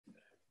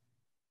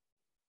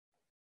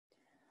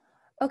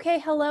Okay,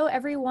 hello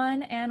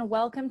everyone, and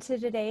welcome to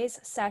today's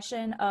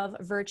session of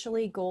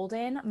Virtually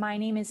Golden. My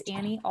name is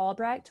Annie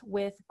Albrecht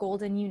with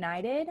Golden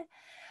United.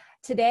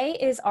 Today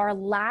is our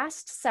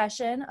last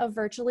session of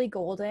Virtually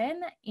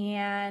Golden,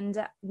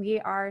 and we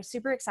are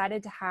super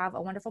excited to have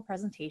a wonderful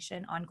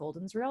presentation on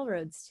Golden's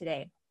Railroads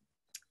today.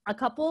 A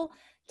couple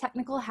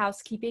technical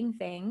housekeeping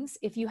things.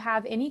 If you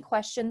have any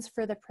questions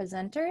for the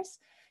presenters,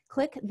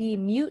 click the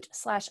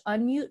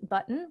mute/unmute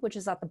button, which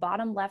is at the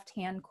bottom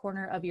left-hand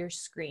corner of your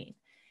screen.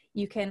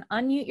 You can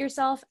unmute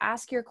yourself,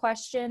 ask your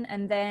question,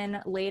 and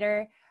then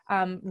later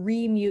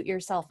remute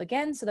yourself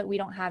again so that we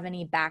don't have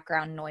any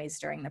background noise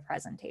during the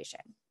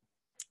presentation.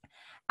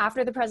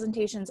 After the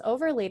presentation's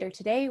over later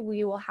today,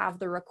 we will have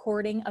the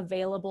recording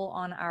available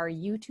on our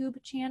YouTube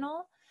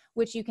channel,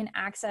 which you can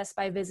access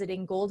by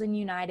visiting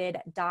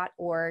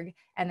goldenunited.org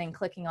and then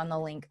clicking on the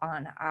link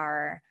on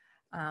our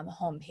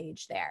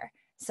homepage there.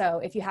 So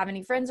if you have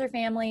any friends or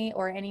family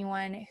or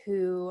anyone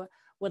who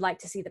would like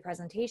to see the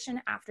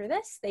presentation after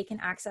this, they can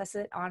access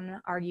it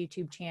on our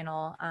YouTube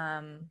channel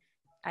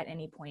at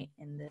any point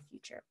in the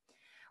future.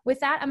 With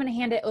that, I'm going to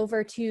hand it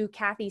over to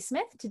Kathy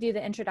Smith to do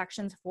the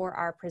introductions for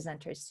our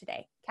presenters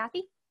today.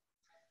 Kathy?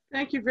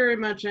 Thank you very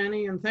much,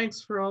 Annie, and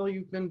thanks for all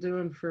you've been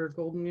doing for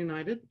Golden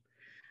United.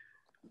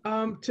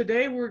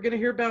 Today we're going to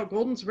hear about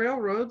Golden's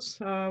Railroads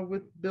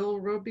with Bill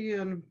Robie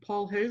and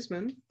Paul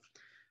Haseman.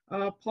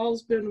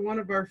 Paul's been one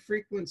of our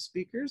frequent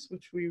speakers,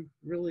 which we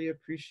really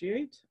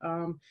appreciate.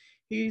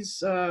 He's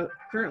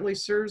currently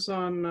serves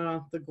on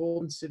the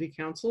Golden City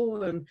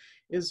Council and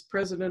is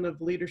president of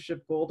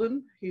Leadership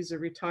Golden. He's a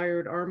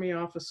retired Army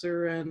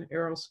officer and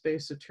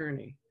aerospace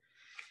attorney.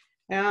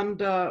 And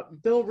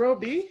Bill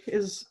Robie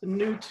is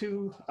new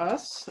to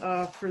us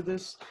for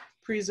this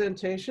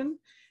presentation.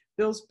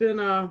 Bill's been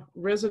a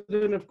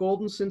resident of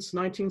Golden since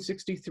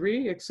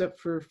 1963, except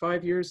for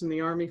 5 years in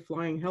the Army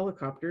flying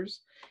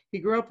helicopters. He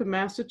grew up in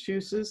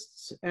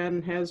Massachusetts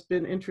and has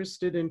been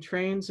interested in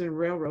trains and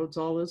railroads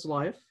all his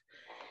life.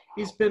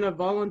 He's been a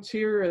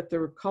volunteer at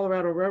the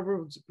Colorado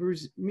Railroads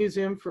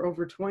Museum for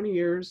over 20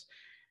 years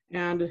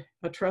and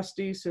a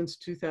trustee since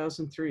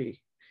 2003.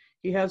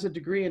 He has a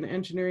degree in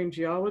engineering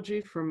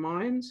geology from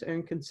mines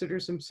and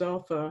considers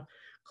himself a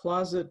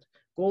closet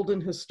Golden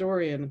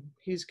historian.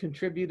 He's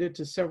contributed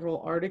to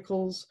several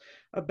articles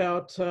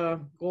about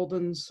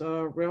Golden's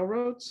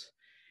railroads,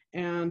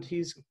 and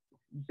he's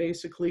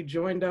basically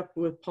joined up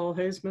with Paul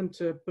Haseman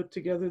to put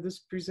together this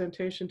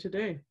presentation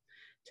today.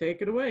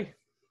 Take it away.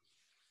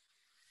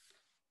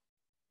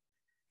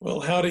 Well,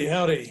 howdy.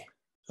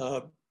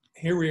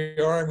 Here we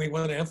are, and we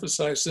want to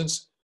emphasize,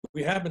 since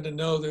we happen to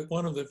know that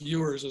one of the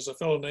viewers is a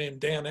fellow named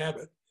Dan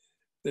Abbott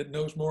that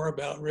knows more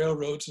about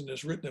railroads and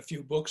has written a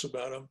few books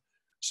about them.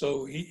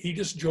 So he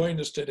just joined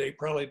us today,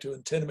 probably to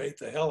intimidate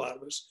the hell out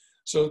of us.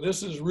 So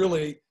this is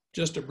really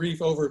just a brief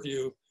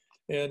overview.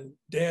 And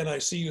Dan, I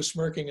see you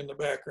smirking in the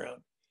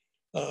background.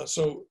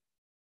 So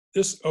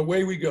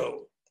away we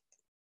go.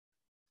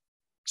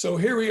 So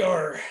here we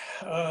are.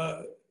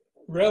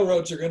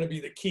 Railroads are going to be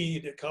the key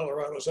to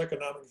Colorado's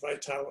economic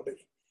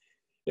vitality.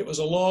 It was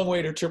a long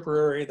way to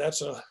Tipperary.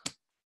 That's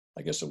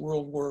I guess a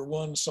World War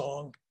I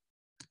song.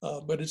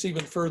 But it's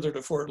even further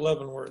to Fort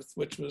Leavenworth,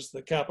 which was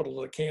the capital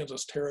of the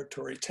Kansas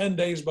Territory. 10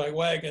 days by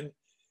wagon,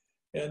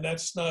 and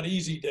that's not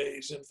easy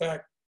days. In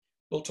fact,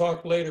 we'll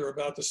talk later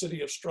about the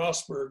city of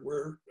Strasburg,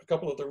 where a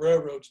couple of the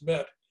railroads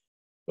met,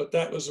 but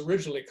that was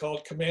originally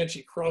called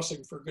Comanche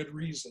Crossing for good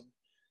reason.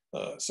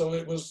 So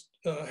it was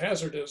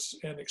hazardous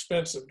and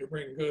expensive to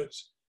bring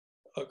goods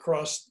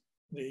across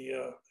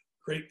the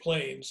Great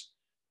Plains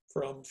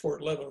from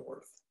Fort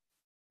Leavenworth.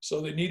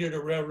 So they needed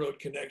a railroad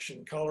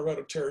connection.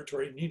 Colorado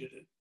Territory needed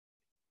it.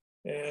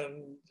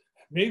 And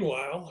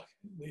meanwhile,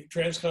 the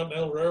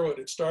Transcontinental Railroad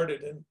had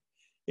started in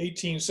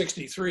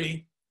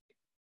 1863,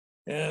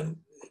 and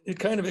it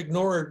kind of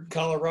ignored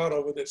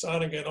Colorado with its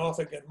on-again,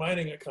 off-again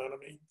mining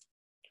economy.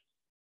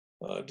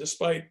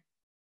 Despite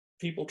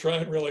people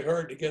trying really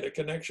hard to get a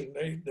connection,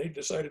 they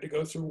decided to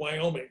go through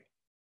Wyoming.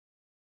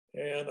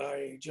 And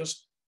I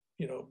just,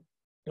 knowing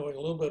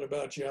a little bit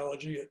about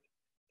geology,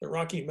 the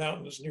Rocky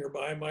Mountains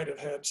nearby might have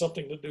had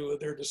something to do with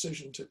their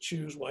decision to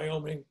choose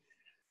Wyoming,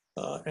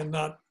 and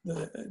not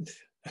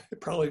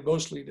probably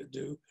mostly to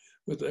do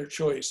with their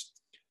choice.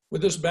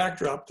 With this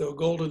backdrop, though,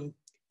 Golden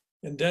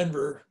and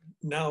Denver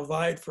now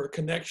vied for a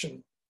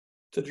connection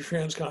to the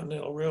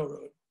Transcontinental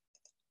Railroad.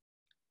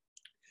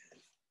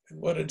 And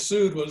what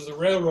ensued was the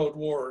railroad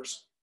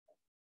wars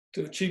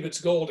to achieve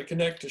its goal to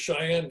connect to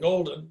Cheyenne.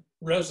 Golden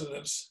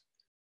residents,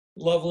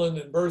 Loveland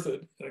and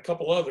Berthoud, and a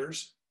couple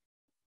others,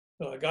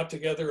 got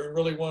together and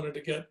really wanted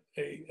to get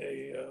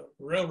a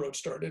railroad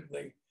started.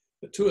 And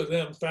the two of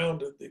them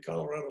founded the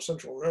Colorado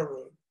Central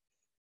Railroad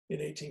in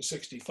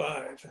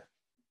 1865.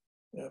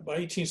 By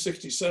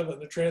 1867,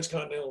 the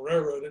Transcontinental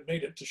Railroad had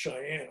made it to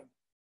Cheyenne.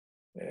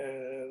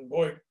 And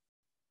boy,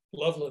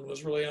 Loveland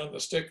was really on the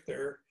stick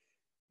there.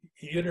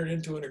 He entered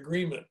into an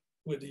agreement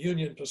with the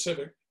Union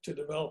Pacific to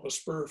develop a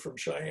spur from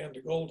Cheyenne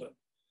to Golden.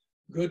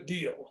 Good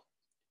deal.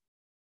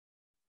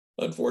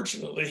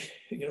 Unfortunately,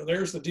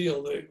 there's the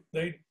deal.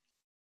 They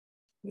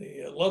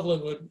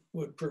Loveland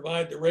would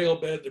provide the rail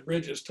bed, the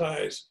bridges,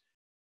 ties,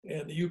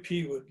 and the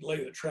UP would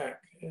lay the track.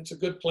 And it's a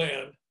good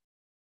plan,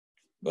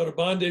 but a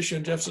bond issue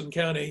in Jefferson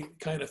County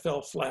kind of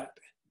fell flat.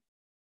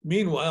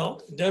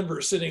 Meanwhile,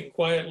 Denver sitting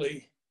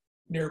quietly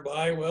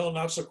nearby, well,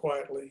 not so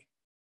quietly.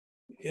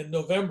 In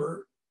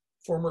November,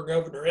 former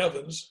Governor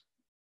Evans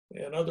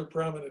and other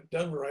prominent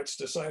Denverites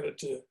decided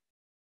to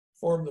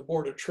form the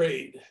Board of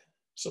Trade,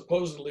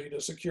 supposedly to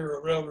secure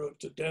a railroad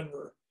to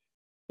Denver.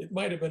 It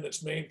might have been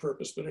its main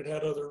purpose, but it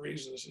had other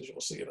reasons, as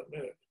you'll see in a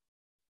minute.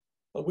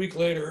 A week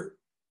later,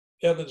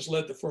 Evans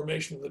led the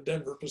formation of the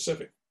Denver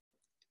Pacific,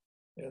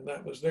 and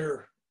that was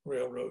their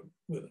railroad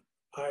with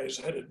eyes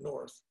headed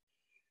north.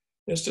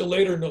 And still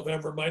later in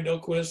November, by no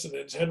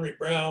coincidence, Henry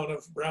Brown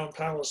of Brown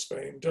Palace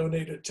fame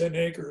donated 10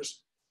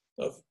 acres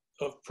of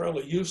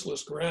probably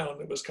useless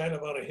ground that was kind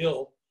of on a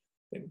hill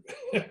and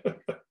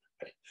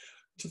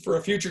for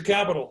a future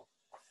capital.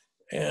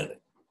 And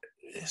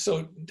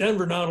so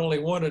Denver not only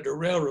wanted a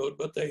railroad,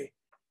 but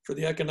for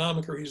the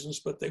economic reasons,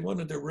 but they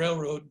wanted the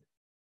railroad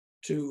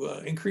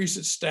to increase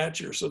its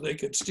stature so they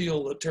could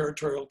steal the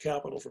territorial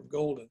capital from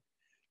Golden.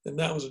 And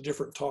that was a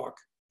different talk.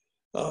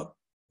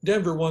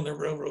 Denver won the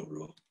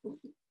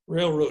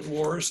railroad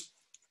wars.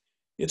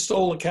 It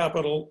stole the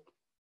capital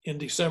in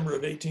December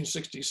of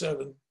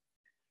 1867.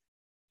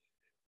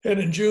 And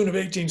in June of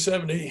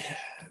 1870,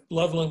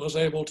 Loveland was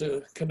able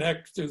to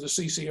connect through the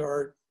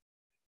CCR,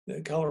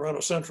 Colorado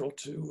Central,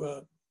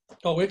 to,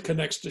 it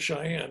connects to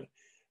Cheyenne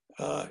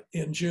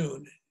in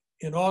June.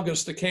 In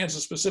August, the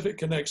Kansas Pacific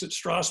connects at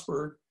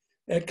Strasburg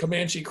at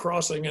Comanche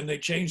Crossing, and they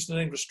changed the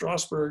name to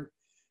Strasburg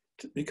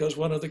because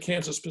one of the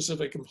Kansas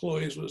Pacific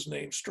employees was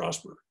named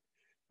Strasburg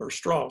or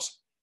Strauss.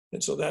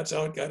 And so that's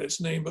how it got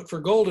its name. But for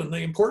Golden, the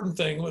important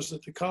thing was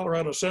that the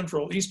Colorado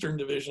Central Eastern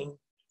Division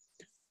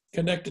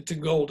connected to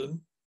Golden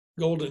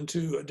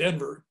to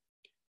Denver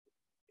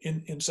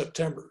in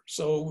September.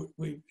 So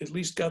we at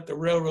least got the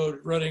railroad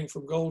running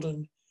from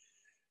Golden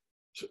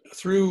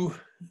through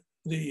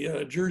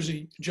the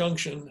Jersey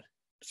Junction,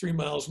 3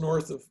 miles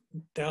north of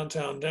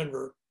downtown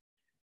Denver,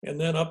 and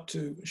then up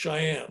to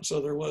Cheyenne. So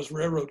there was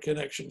railroad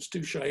connections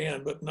to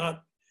Cheyenne, but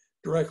not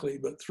directly,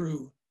 but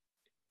through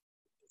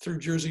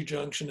Jersey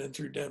Junction and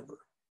through Denver.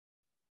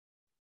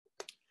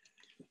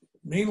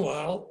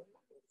 Meanwhile,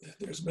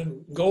 there's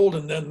been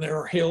Golden, then there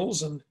are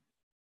hills, and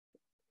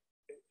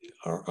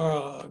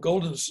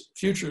Golden's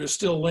future is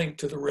still linked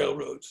to the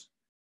railroads.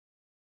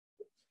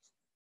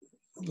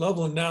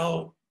 Loveland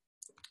now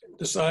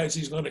decides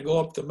he's going to go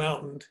up the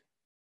mountain,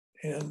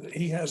 and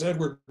he has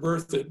Edward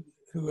Berthoud,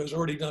 who has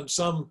already done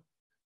some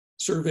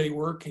survey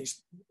work.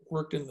 He's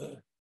worked in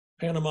the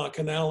Panama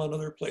Canal and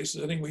other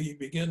places. Anyway, he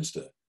begins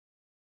to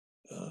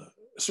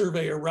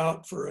survey a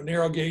route for a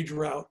narrow gauge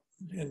route,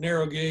 and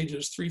narrow gauge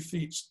is 3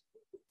 feet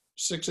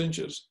 6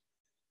 inches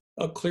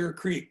up Clear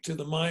Creek to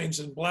the mines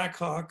in Black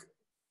Hawk,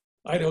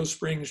 Idaho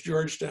Springs,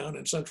 Georgetown,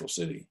 and Central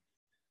City.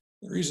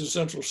 The reason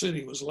Central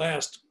City was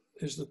last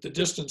is that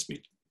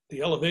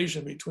the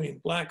elevation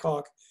between Black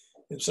Hawk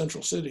and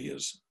Central City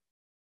is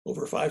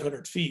over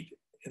 500 feet,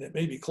 and it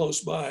may be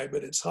close by,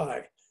 but it's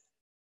high.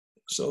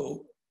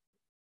 So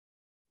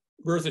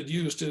Berthoud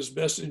used his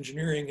best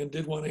engineering and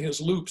did one of his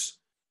loops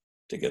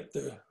to get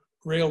the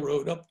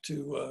railroad up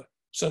to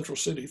Central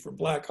City from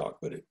Black Hawk,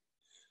 but it,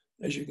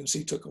 as you can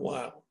see, took a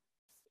while.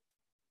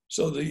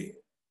 So the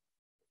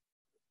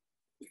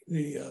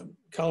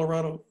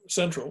Colorado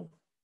Central,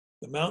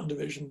 the Mountain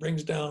Division,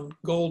 brings down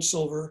gold,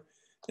 silver,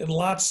 and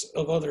lots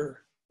of other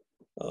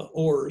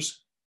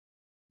ores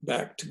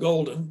back to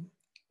Golden.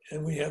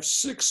 And we have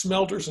 6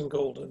 smelters in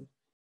Golden.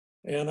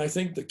 And I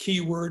think the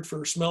key word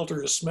for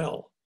smelter is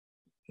smell.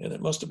 And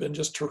it must have been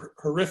just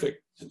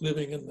horrific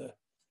living in the,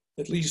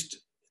 at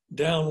least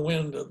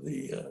downwind of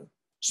the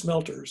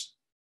smelters,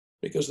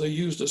 because they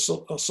used a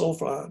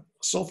sulfide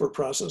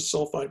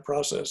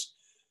process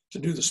to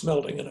do the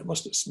smelting, and it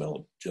must have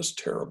smelled just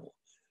terrible.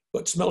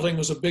 But smelting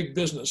was a big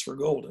business for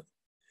Golden.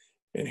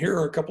 And here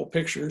are a couple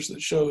pictures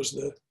that shows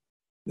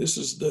this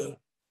is the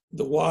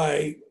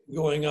Y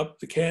going up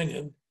the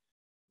canyon.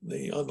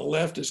 On the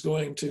left is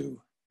going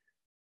to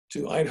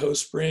Idaho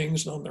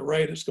Springs, and on the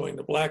right is going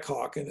to Black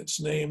Hawk, and it's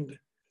named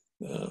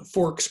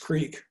Forks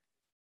Creek,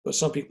 but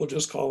some people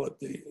just call it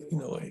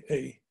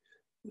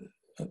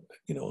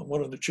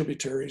one of the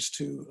tributaries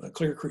to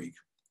Clear Creek.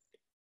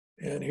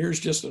 And here's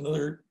just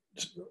another,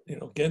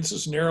 again, this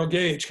is narrow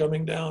gauge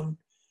coming down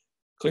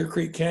Clear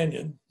Creek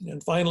Canyon.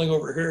 And finally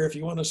over here, if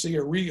you want to see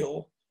a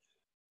real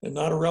and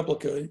not a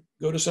replica,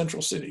 go to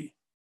Central City,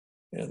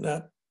 and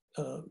that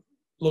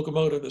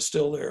locomotive is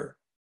still there.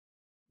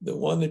 The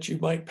one that you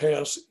might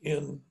pass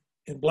in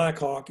Black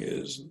Hawk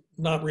is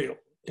not real,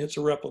 it's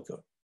a replica.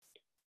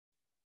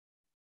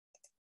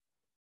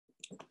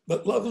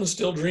 But Loveland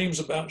still dreams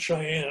about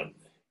Cheyenne.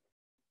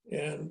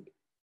 And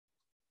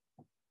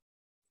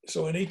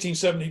so in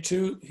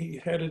 1872, he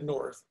headed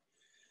north,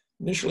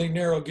 initially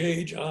narrow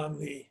gauge on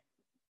the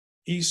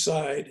east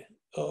side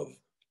of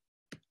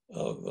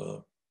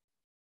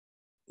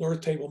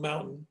North Table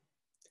Mountain.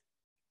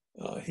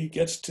 he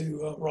gets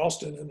to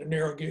Ralston and the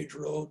narrow gauge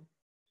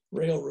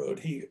railroad.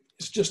 He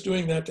is just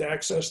doing that to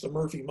access the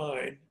Murphy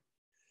mine,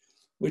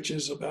 which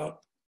is about,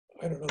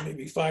 I don't know,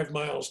 maybe 5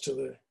 miles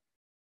to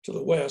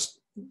the west.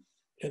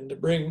 And to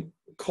bring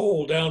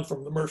coal down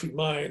from the Murphy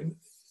mine,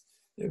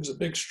 it was a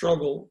big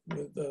struggle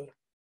with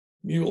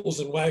mules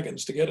and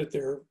wagons to get it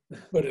there.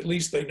 But at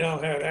least they now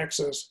had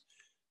access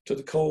to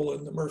the coal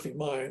in the Murphy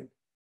mine.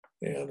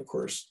 And of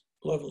course,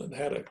 Loveland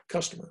had a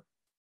customer.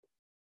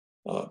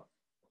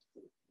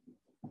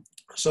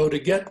 So to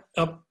get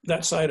up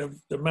that side of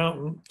the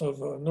mountain, of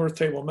North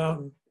Table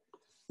Mountain,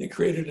 they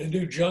created a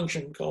new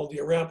junction called the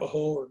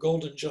Arapahoe or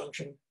Golden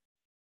Junction,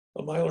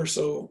 a mile or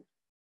so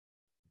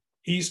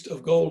east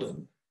of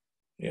Golden.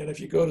 And if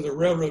you go to the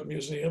Railroad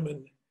Museum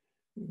and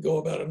go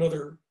about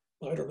another,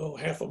 I don't know,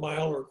 half a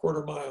mile or a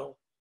quarter mile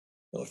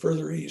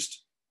further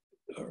east,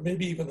 or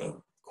maybe even a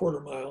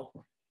quarter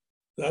mile,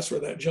 that's where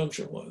that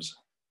junction was.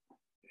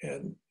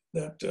 And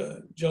that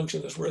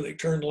junction is where they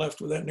turned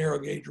left with that narrow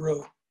gauge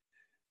road.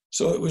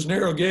 So it was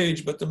narrow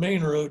gauge, but the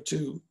main road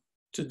to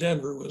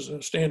Denver was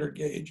a standard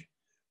gauge.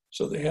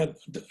 So they had,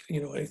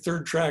 a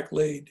third track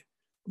laid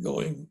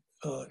going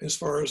as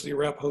far as the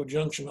Arapahoe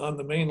Junction on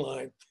the main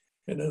line,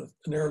 and then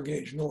a narrow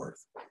gauge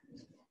north.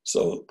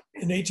 So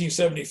in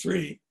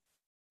 1873,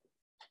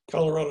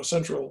 Colorado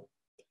Central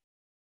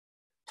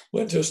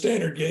went to a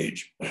standard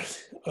gauge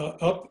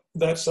up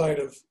that side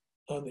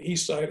on the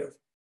east side of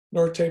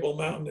North Table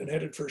Mountain and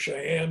headed for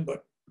Cheyenne,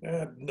 but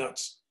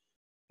nuts.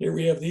 Here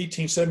we have the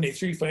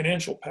 1873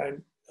 financial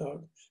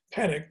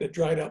panic that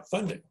dried up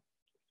funding.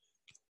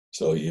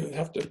 So you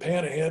have to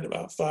pan ahead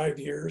about 5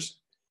 years,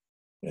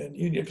 and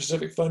Union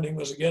Pacific funding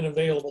was again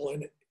available in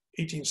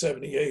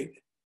 1878.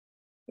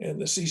 And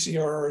the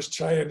CCRR's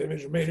Cheyenne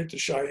Division made it to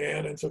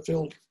Cheyenne and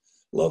fulfilled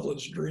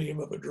Loveland's dream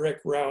of a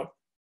direct route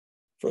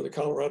for the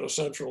Colorado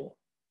Central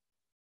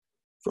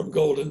from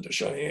Golden to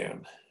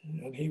Cheyenne.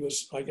 And he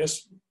was, I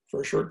guess,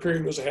 for a short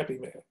period, was a happy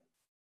man.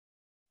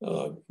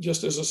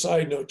 Just as a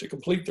side note, to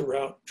complete the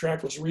route,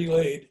 track was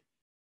relayed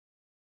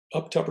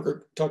up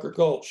Tucker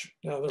Gulch.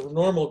 Now, the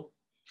normal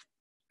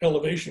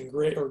elevation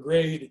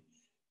grade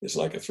is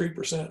like a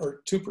 3%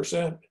 or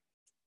 2%.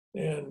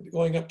 And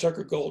going up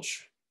Tucker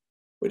Gulch,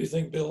 what do you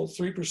think, Bill?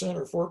 3%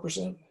 or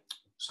 4%?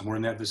 Somewhere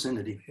in that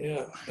vicinity.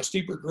 Yeah, a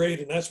steeper grade,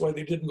 and that's why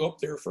they didn't go up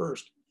there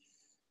first.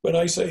 But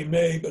I say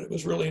May, but it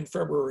was really in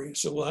February,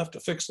 so we'll have to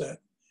fix that.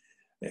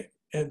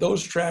 And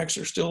those tracks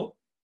are still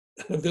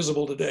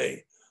visible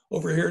today.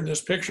 Over here in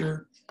this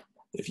picture,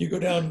 if you go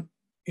down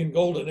in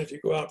Golden, if you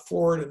go out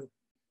forward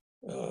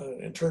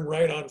and turn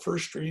right on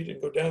First Street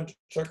and go down to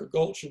Tucker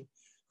Gulch and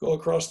go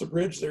across the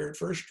bridge there at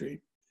First Street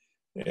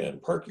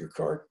and park your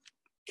car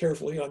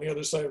carefully on the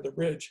other side of the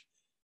bridge,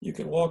 you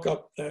can walk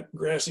up that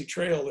grassy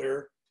trail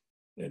there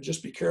and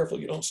just be careful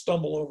you don't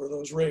stumble over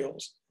those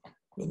rails.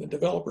 When the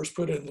developers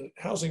put in the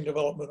housing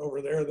development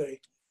over there, they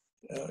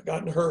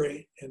got in a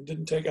hurry and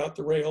didn't take out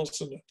the rails.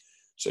 And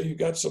so you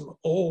got some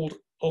old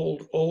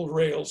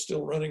rails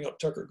still running up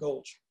Tucker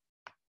Gulch.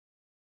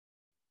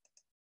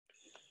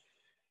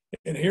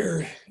 And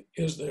here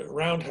is the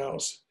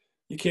roundhouse.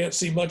 You can't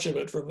see much of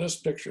it from this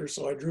picture,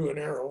 so I drew an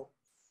arrow.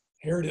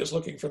 Here it is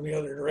looking from the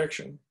other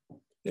direction.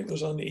 It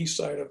was on the east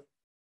side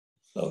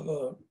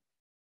of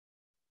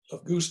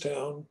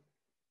Goosetown.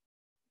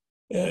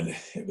 And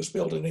it was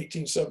built in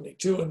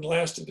 1872 and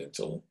lasted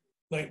until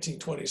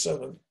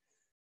 1927.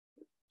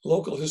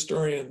 Local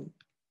historian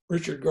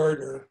Richard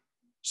Gardner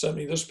sent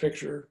me this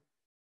picture.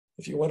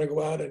 If you want to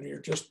go out and you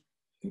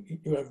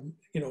have,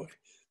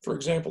 for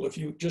example, if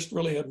you just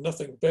really have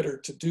nothing better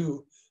to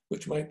do,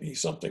 which might be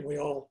something we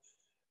all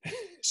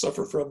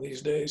suffer from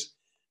these days,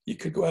 you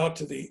could go out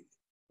and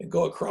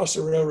go across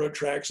the railroad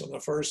tracks on the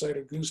far side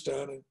of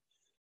Goosetown and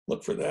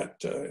look for that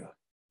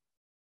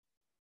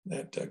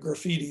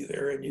graffiti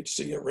there, and you'd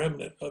see a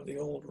remnant of the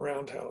old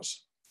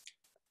roundhouse.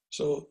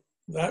 So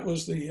that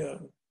was the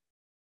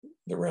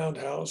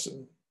roundhouse,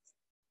 and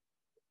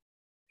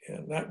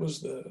that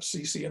was the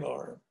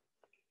CC&R.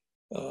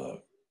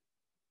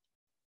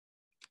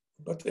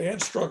 But they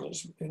had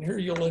struggles, and here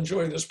you'll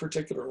enjoy this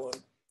particular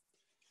one.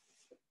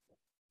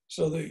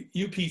 So the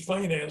UP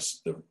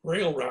financed the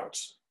rail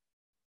routes,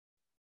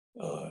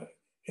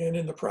 and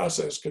in the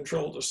process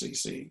controlled the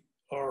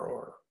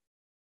CCRR.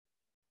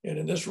 And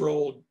in this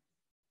role,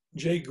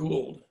 Jay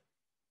Gould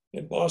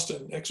in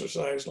Boston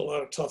exercised a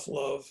lot of tough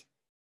love.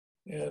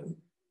 And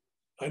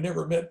I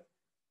never met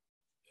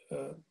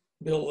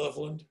Bill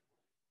Loveland,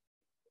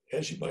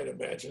 as you might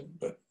imagine,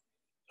 but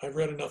I've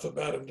read enough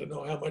about him to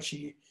know how much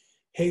he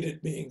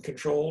hated being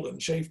controlled and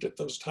chafed at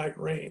those tight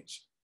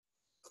reins.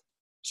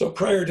 So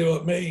prior to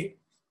a May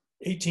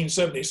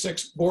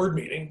 1876 board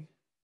meeting,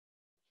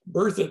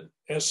 Berthoud,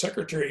 as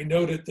secretary,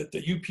 noted that the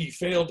UP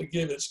failed to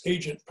give its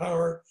agent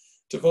power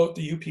to vote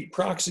the UP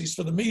proxies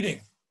for the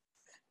meeting.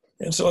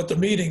 And so at the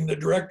meeting, the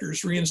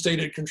directors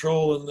reinstated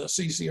control in the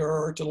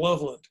CCRR to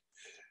Loveland.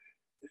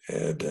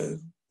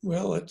 And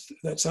well,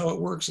 that's how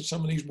it works in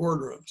some of these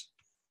boardrooms.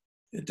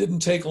 It didn't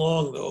take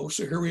long though.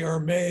 So here we are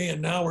May,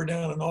 and now we're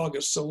down in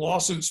August. So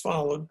lawsuits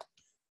followed.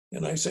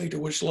 and I say to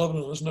which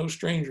Loveland was no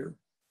stranger,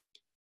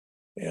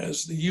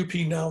 as the UP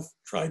now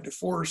tried to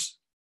force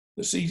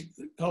the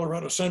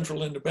Colorado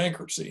Central into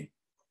bankruptcy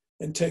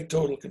and take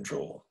total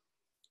control.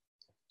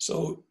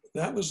 So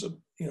that was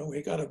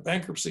we got a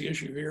bankruptcy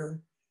issue here.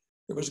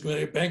 There was going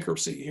to be a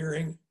bankruptcy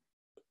hearing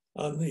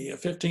on the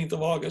 15th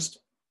of August,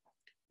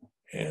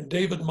 and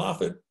David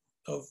Moffett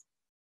of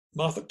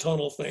Moffett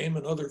Tunnel fame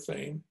and other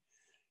fame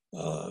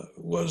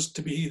was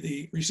to be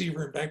the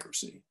receiver in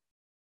bankruptcy.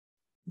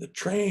 The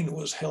train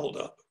was held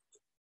up.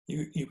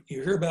 You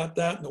hear about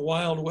that in the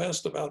Wild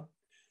West, about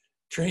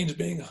trains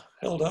being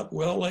held up.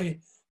 Well, they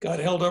got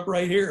held up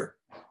right here.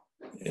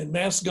 And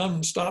masked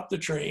gunmen stopped the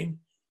train,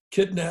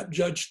 kidnapped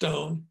Judge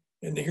Stone,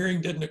 and the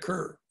hearing didn't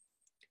occur.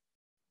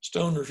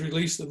 Stone was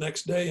released the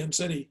next day and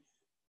said he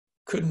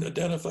couldn't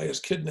identify his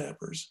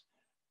kidnappers.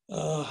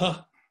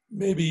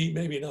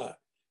 Maybe not.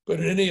 But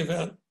in any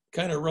event,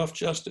 kind of rough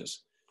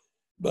justice.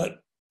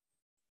 But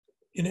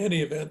in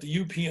any event,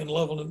 the UP and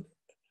Loveland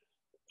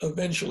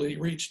eventually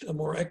reached a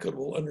more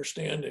equitable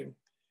understanding.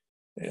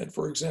 And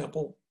for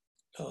example,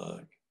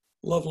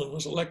 Loveland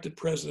was elected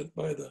president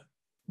by the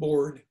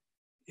board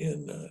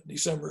in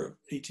December of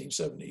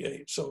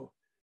 1878. So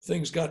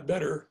things got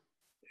better,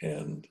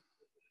 and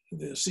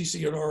the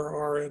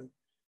CCRR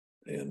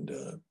and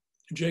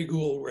Jay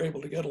Gould were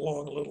able to get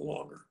along a little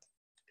longer.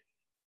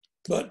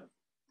 But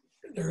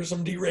there's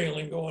some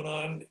derailing going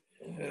on,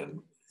 and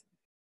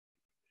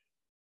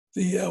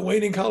the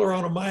waning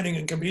Colorado mining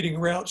and competing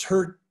routes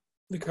hurt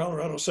the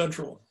Colorado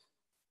Central.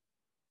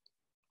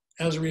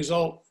 As a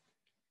result,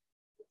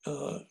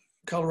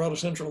 Colorado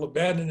Central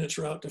abandoned its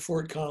route to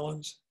Fort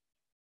Collins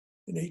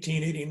in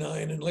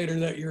 1889, and later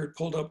that year it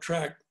pulled up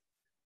track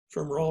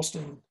from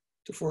Ralston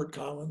to Fort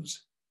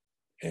Collins.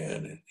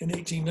 And in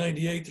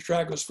 1898, the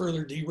track was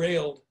further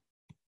derailed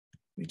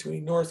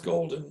between North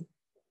Golden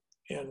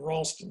and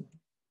Ralston.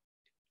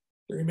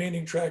 The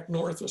remaining track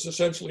north was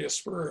essentially a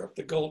spur up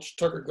the gulch,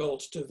 Tucker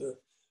Gulch, to the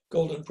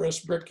Golden Press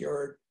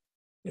Brickyard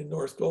in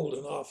North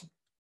Golden off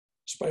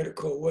Spider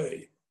Crow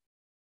Way,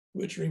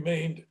 which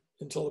remained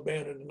until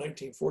abandoned in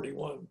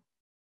 1941.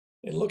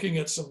 And looking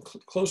at some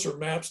closer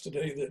maps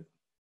today that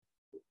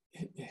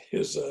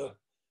his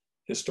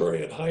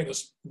historian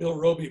Highness Bill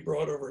Robie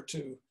brought over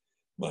to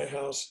my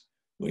house,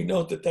 we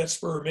note that that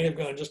spur may have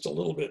gone just a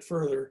little bit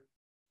further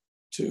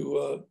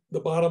to the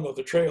bottom of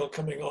the trail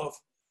coming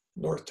off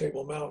North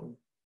Table Mountain.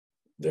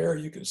 There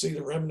you can see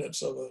the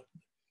remnants of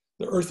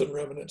the earthen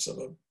remnants of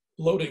a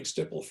loading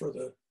stipple for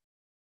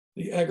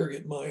the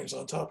aggregate mines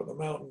on top of the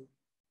mountain.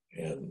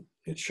 And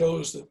it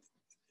shows that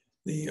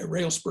the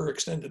rail spur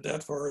extended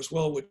that far as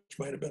well, which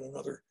might have been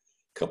another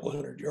couple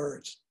hundred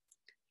yards.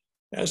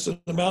 As to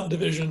the mountain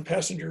division,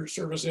 passenger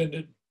service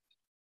ended.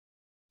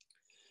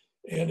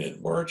 And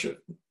in March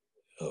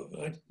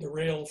the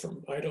rail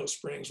from Idaho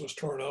Springs was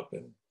torn up,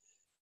 and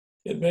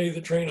in May,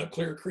 the train up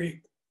Clear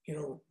Creek,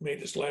 made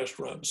its last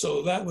run.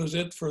 So that was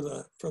it for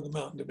the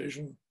mountain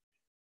division.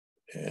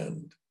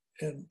 And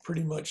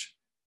pretty much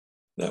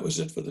that was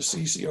it for the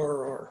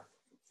CCRR.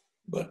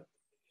 But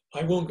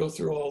I won't go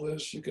through all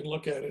this. You can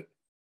look at it.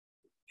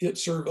 It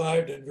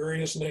survived in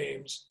various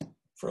names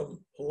from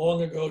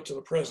long ago to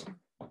the present.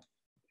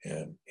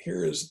 And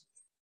here is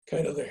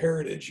kind of the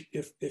heritage.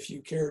 If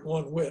you cared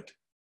one whit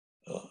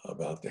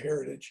about the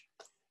heritage,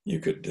 you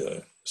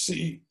could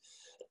see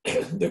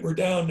that we're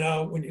down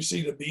now when you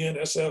see the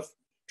BNSF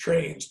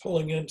trains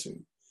pulling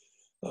into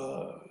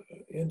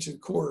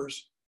Coors.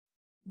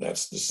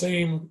 That's the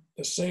same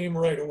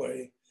right of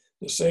way,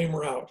 the same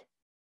route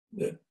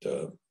that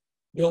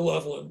Bill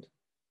Loveland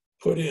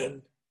put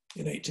in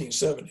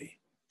 1870.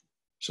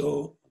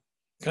 So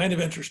kind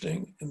of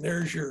interesting. And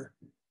there's your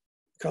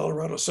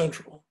Colorado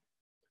Central.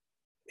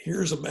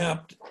 Here's a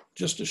map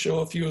just to show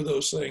a few of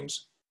those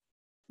things.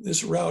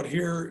 This route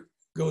here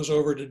goes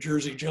over to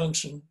Jersey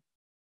Junction,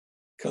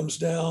 comes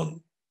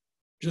down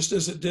just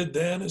as it did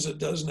then, as it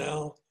does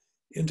now,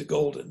 into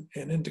Golden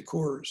and into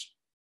Coors.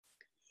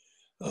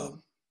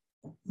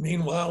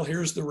 Meanwhile,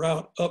 here's the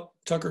route up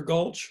Tucker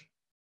Gulch,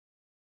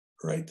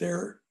 right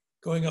there,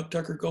 going up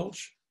Tucker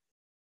Gulch.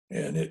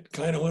 And it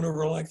kind of went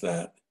over like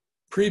that.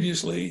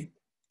 Previously,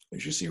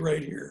 as you see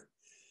right here,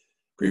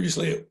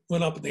 previously it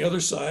went up on the other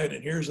side,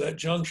 and here's that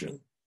junction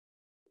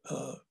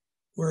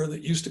where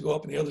it used to go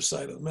up on the other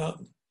side of the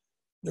mountain.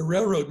 The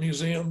Railroad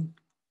Museum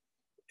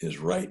is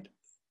right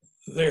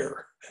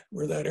there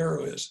where that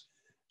arrow is.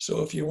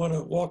 So if you want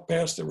to walk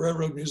past the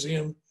Railroad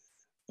Museum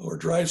or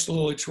drive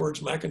slowly towards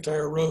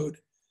McIntyre Road,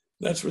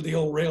 that's where the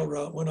old rail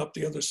route went up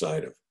the other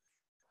side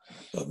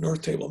of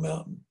North Table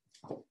Mountain.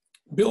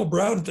 Bill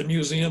Brown at the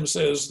museum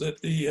says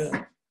that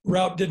the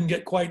route didn't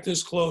get quite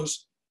this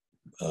close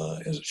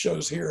as it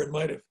shows here, and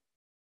might have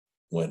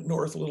went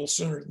north a little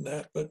sooner than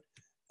that, but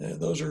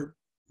those are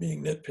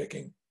being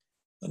nitpicking.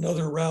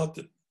 Another route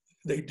that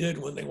they did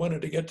when they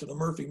wanted to get to the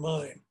Murphy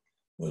mine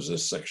was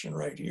this section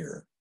right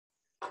here,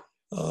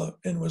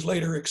 and was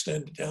later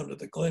extended down to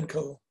the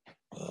Glencoe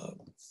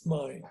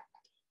mine.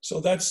 So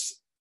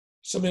that's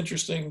some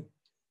interesting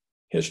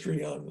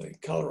history on the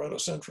Colorado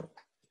Central.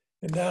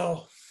 And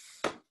now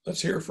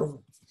let's hear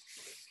from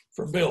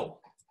Bill.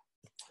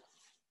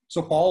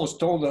 So Paul has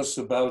told us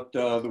about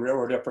the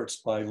railroad efforts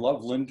by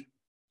Loveland,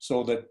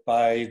 so that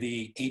by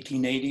the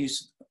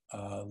 1880s,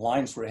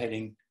 lines were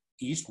heading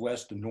east,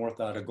 west, and north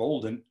out of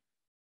Golden.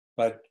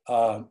 But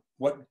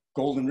what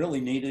Golden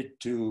really needed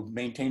to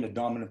maintain a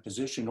dominant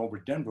position over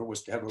Denver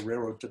was to have a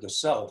railroad to the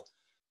south.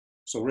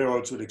 So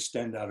railroads would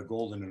extend out of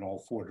Golden in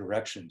all four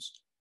directions.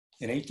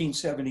 In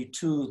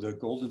 1872, the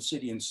Golden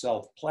City and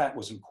South Platte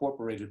was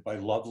incorporated by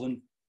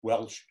Loveland,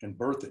 Welch, and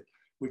Berthoud.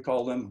 We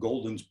call them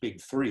Golden's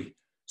Big Three,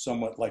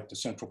 somewhat like the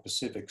Central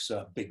Pacific's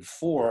Big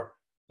Four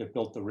that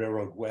built the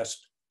railroad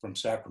west from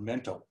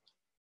Sacramento.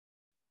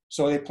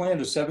 So they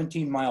planned a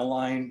 17-mile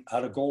line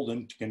out of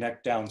Golden to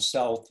connect down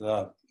south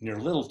near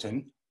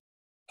Littleton.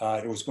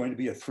 It was going to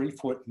be a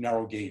 3-foot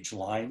narrow gauge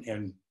line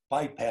and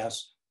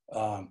bypass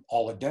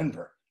all of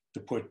Denver to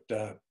put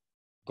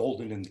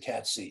Golden in the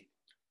cat seat.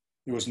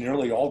 It was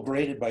nearly all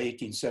graded by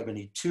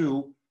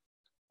 1872,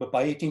 but by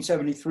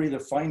 1873, the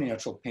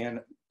financial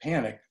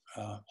panic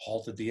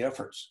halted the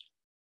efforts.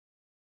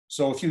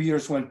 So a few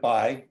years went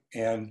by,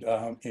 and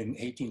in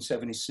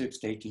 1876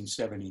 to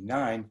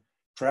 1879,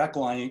 track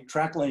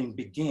laying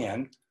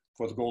began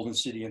for the Golden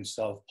City and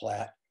South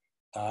Platte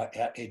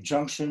at a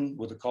junction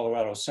with the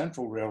Colorado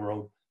Central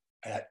Railroad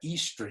at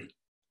East Street.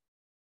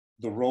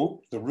 The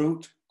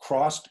route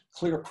crossed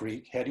Clear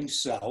Creek heading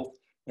south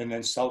and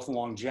then south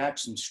along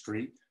Jackson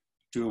Street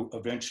to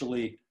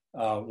eventually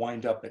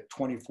wind up at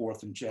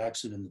 24th and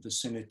Jackson in the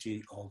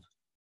vicinity of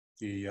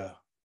the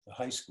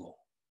high school.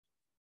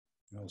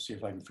 I'll see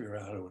if I can figure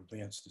out how to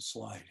advance the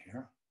slide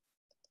here.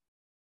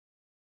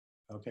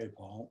 Okay,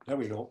 Paul, there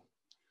we go.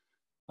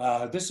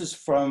 This is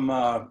from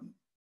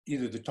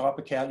either the top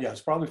of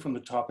it's probably from the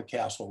top of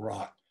Castle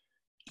Rock.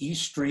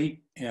 East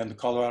Street and the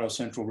Colorado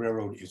Central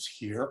Railroad is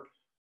here.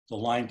 The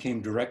line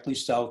came directly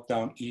south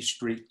down East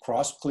Street,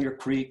 crossed Clear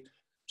Creek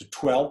to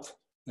 12th,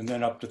 and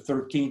then up to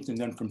 13th, and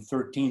then from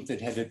 13th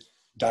it headed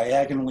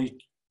diagonally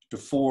to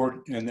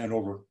Ford and then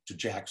over to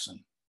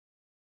Jackson.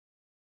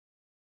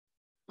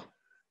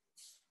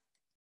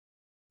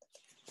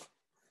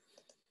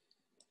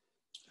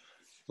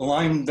 The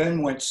line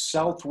then went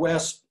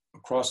southwest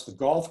across the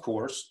golf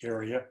course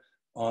area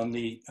on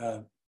the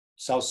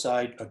south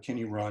side of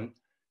Kinney Run.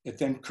 It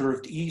then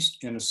curved east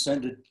and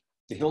ascended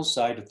the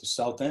hillside at the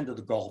south end of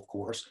the golf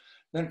course,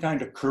 then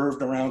kind of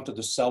curved around to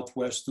the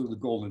southwest through the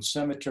Golden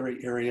Cemetery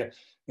area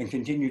and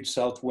continued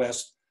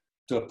southwest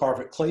to the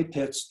Parfit Clay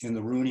Pits in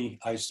the Rooney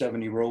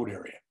I-70 road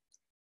area.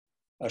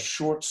 A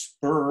short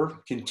spur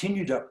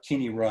continued up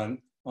Kinney Run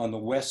on the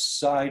west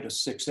side of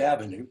 6th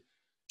Avenue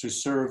to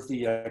serve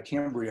the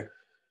Cambria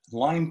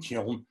lime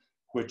kiln,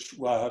 which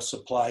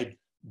supplied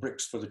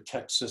bricks for the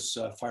Texas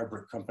Fire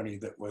Brick Company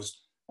that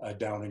was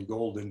down in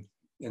Golden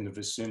in the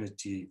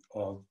vicinity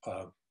of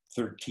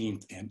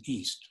 13th and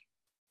East.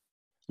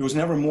 There was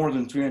never more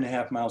than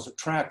 3.5 miles of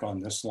track on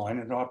this line,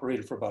 and it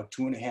operated for about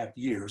 2.5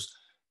 years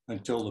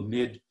until the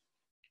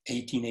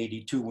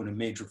mid-1882 when a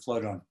major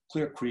flood on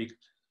Clear Creek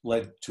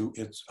led to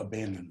its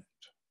abandonment.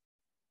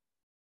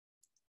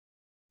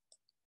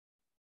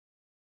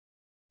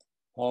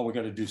 Well, we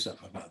got to do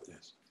something about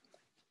this.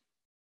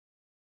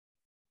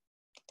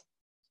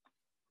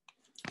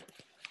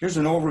 Here's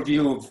an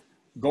overview of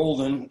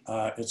Golden.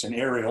 It's an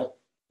aerial.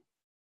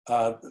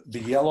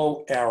 The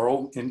yellow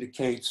arrow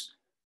indicates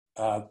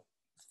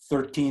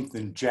 13th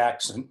and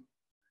Jackson.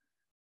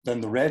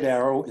 Then the red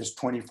arrow is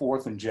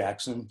 24th and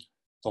Jackson.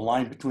 The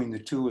line between the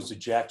two is the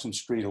Jackson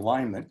Street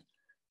alignment.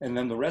 And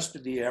then the rest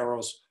of the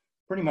arrows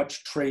pretty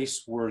much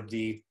trace where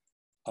the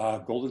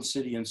Golden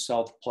City and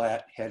South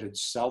Platte headed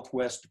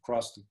southwest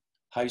across the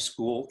high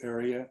school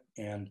area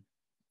and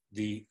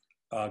the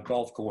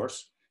golf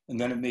course. And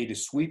then it made a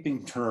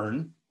sweeping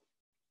turn.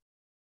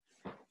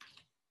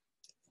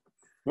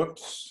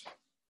 Whoops.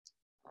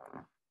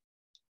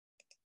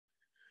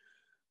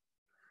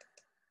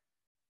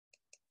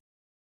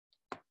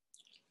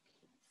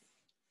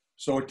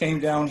 So it came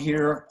down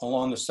here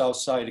along the south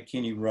side of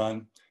Kinney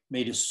Run,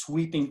 made a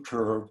sweeping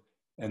curve,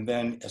 and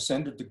then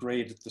ascended the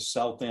grade at the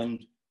south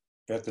end,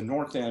 at the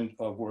north end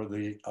of where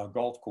the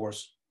golf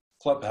course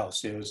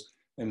clubhouse is,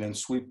 and then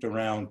swept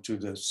around to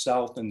the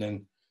south and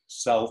then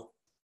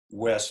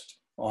southwest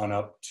on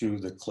up to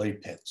the clay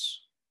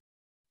pits.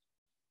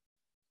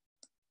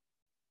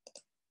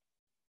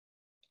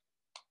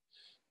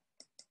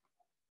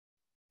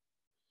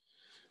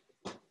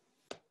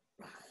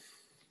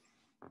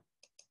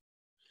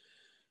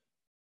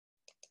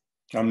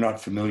 I'm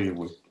not familiar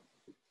with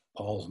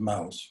Paul's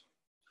mouse.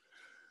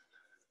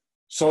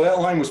 So that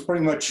line was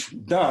pretty much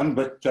done,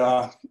 but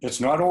it's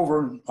not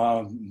over.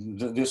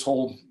 This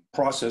whole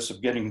process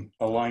of getting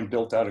a line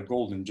built out of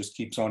Golden just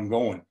keeps on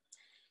going.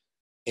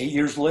 8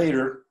 years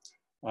later,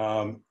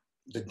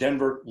 the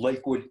Denver,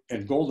 Lakewood,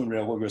 and Golden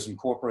Railroad was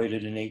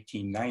incorporated in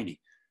 1890.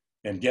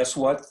 And guess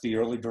what? The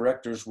early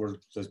directors were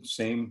the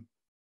same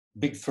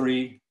big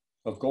three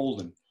of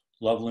Golden: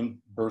 Loveland,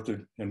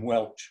 Berthoud, and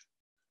Welch.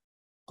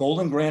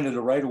 Golden granted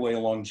a right-of-way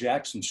along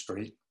Jackson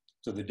Street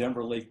to the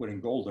Denver, Lakewood,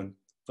 and Golden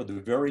for for the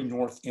very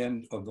north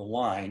end of the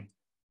line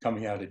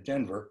coming out of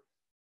Denver.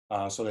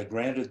 So they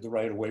granted the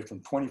right of way from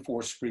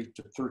 24th Street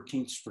to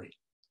 13th Street.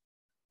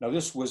 Now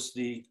this was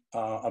the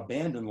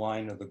abandoned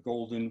line of the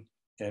Golden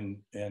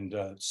and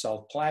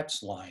South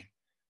Platts line.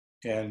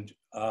 And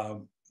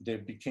there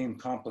became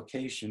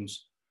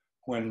complications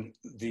when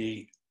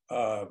the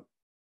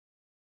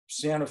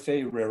Santa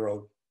Fe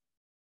Railroad,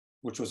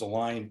 which was a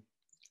line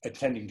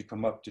intending to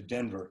come up to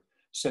Denver,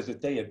 said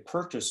that they had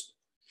purchased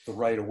the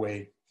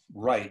right-of-way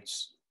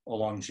rights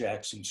along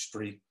Jackson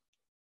Street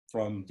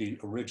from the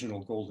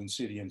original Golden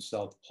City and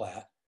South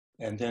Platte.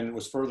 And then it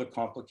was further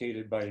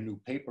complicated by a new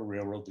paper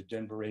railroad, the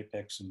Denver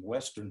Apex and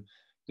Western,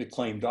 that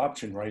claimed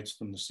option rights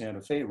from the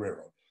Santa Fe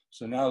Railroad.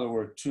 So now there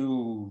were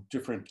two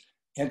different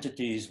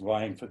entities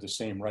vying for the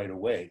same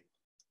right-of-way.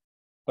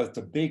 But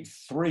the big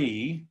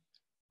three,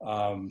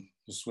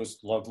 this was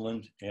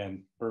Loveland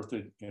and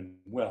Berthoud and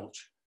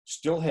Welch,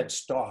 still had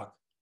stock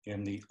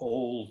in the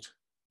old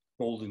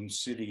Golden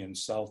City and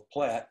South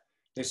Platte.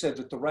 They said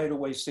that the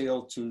right-of-way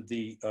sale to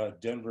the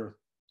Denver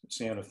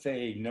Santa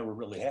Fe never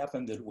really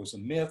happened, that it was a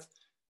myth.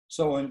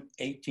 So in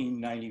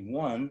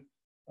 1891,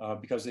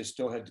 because they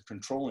still had the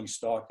controlling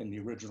stock in the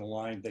original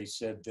line, they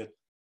said that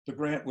the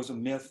grant was a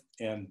myth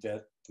and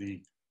that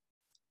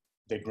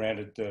they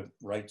granted the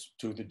rights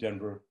to the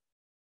Denver,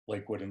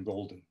 Lakewood, and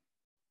Golden.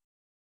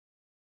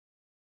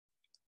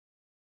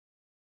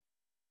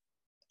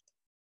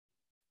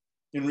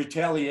 In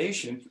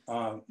retaliation,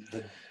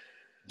 the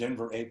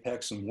Denver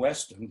Apex and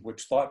Weston,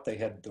 which thought they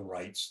had the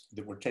rights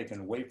that were taken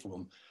away from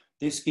them,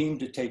 they schemed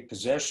to take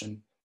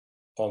possession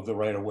of the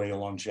right-of-way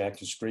along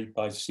Jackson Street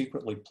by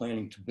secretly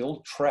planning to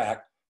build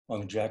track on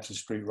the Jackson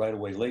Street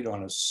right-of-way late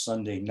on a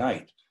Sunday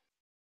night.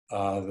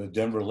 The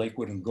Denver,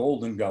 Lakewood, and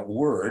Golden got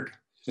word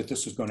that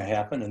this was going to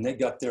happen, and they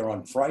got there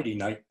on Friday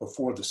night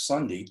before the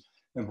Sunday,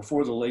 and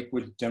before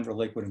the Denver,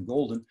 Lakewood, and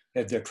Golden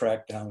had their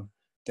track down,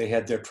 they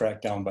had their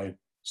track down by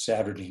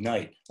Saturday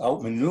night.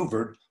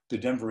 Outmaneuvered, the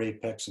Denver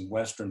Apex and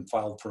Western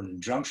filed for an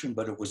injunction,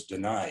 but it was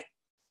denied.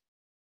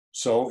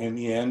 So in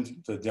the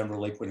end, the Denver,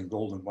 Lakewood, and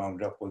Golden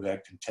wound up with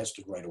that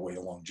contested right-of-way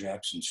along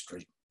Jackson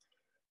Street.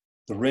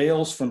 The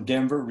rails from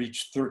Denver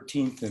reached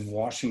 13th and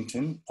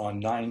Washington on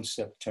 9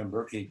 September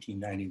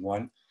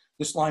 1891.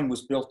 This line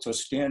was built to a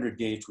standard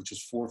gauge, which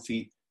is 4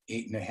 feet,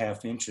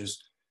 8.5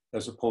 inches,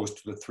 as opposed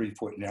to the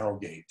 3-foot narrow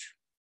gauge.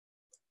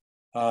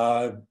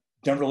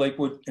 Denver,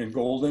 Lakewood, and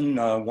Golden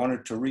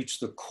wanted to reach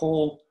the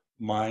coal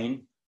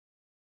mine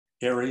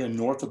area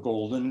north of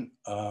Golden,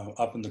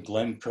 up in the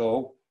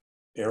Glencoe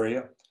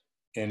area.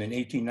 And in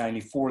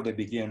 1894, they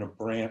began a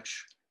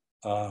branch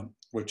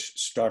which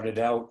started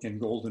out in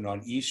Golden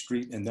on East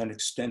Street and then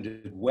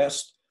extended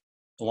west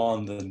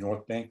along the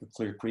north bank of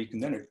Clear Creek.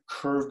 And then it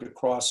curved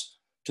across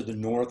to the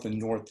north and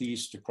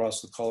northeast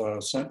across the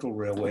Colorado Central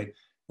Railway,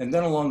 and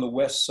then along the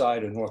west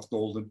side of North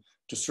Golden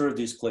to serve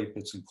these clay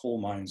pits and coal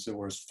mines that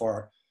were as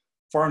far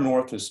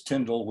north as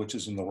Tyndall, which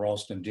is in the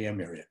Ralston Dam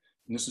area.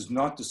 And this is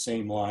not the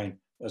same line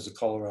as the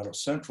Colorado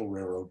Central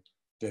Railroad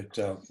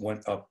that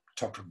went up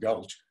Tucker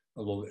Gulch a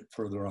little bit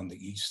further on the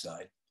east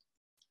side.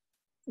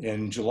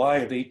 In July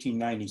of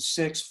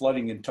 1896,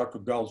 flooding in Tucker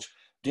Gulch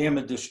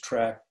damaged this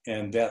track,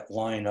 and that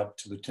line up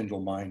to the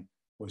Tyndall mine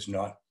was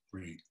not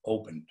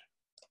reopened.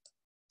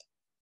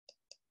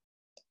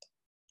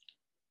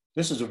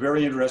 This is a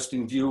very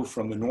interesting view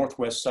from the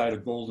northwest side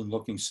of Golden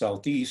looking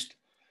southeast.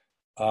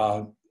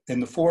 In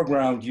the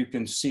foreground, you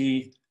can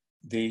see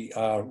the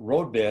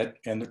roadbed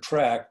and the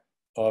track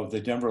of the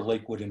Denver,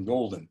 Lakewood, and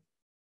Golden.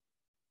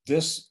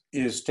 This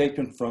is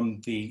taken from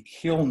the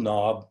hill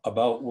knob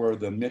about where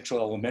the Mitchell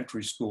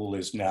Elementary School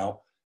is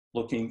now,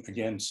 looking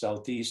again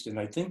southeast. And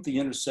I think the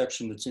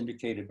intersection that's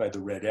indicated by the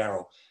red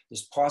arrow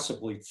is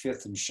possibly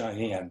 5th and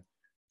Cheyenne.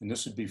 And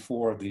this would be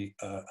before the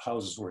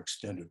houses were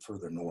extended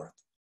further north.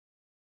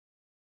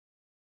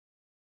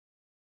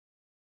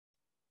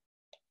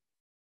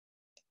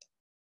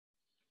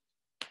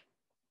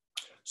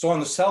 So on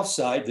the south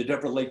side, the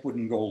Denver, Lakewood,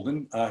 and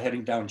Golden,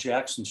 heading down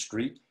Jackson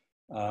Street,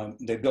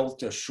 they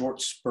built a short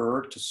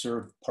spur to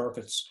serve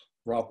Parfit's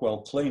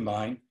Rockwell clay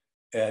mine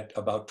at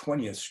about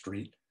 20th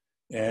Street.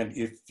 And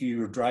if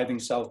you're driving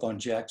south on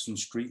Jackson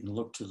Street and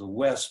look to the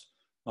west,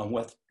 on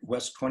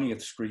West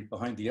 20th Street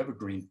behind the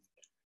evergreen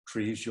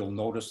trees, you'll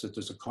notice that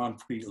there's a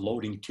concrete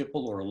loading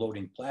tipple or a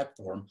loading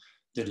platform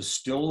that is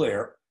still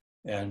there.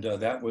 And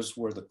that was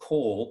where the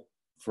coal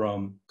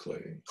from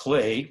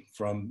clay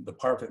from the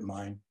Parfit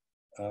mine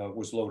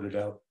was loaded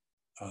out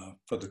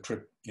for the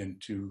trip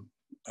into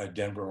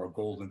Denver or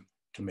Golden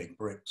to make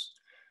bricks.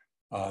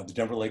 The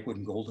Denver, Lakewood,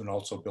 and Golden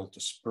also built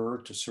a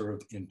spur to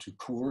serve into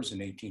Coors in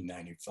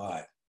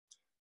 1895.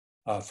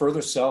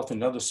 Further south,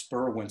 another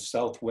spur went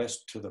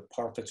southwest to the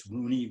Parfit's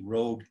Rooney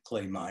Road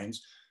clay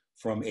mines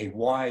from a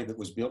Y that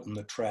was built in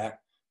the track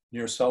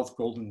near South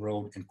Golden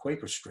Road and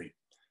Quaker Street.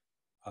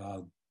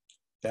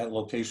 That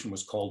location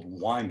was called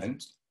Wyman.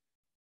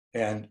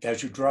 And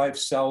as you drive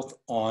south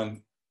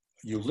on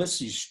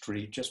Ulysses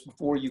Street, just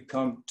before you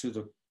come to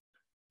the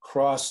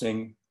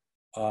crossing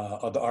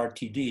of the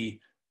RTD,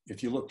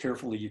 if you look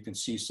carefully, you can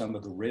see some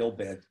of the rail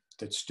bed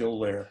that's still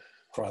there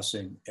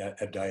crossing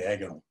at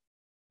diagonal.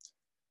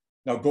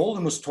 Now,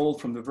 Golden was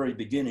told from the very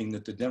beginning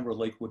that the Denver,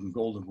 Lakewood, and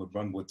Golden would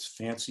run with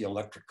fancy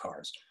electric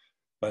cars,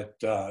 but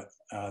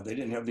they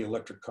didn't have the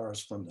electric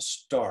cars from the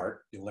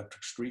start, the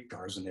electric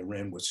streetcars, and they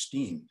ran with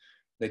steam.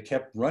 They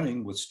kept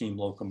running with steam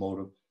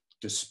locomotive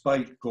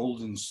despite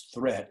Golden's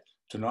threat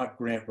to not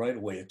grant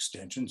right-of-way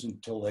extensions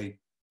until they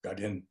got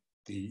in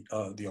the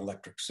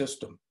electric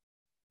system.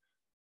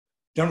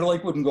 Denver,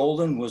 Lakewood, and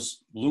Golden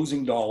was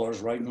losing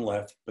dollars right and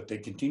left, but they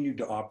continued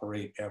to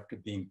operate after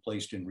being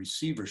placed in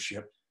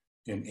receivership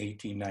in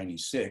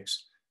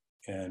 1896.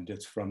 And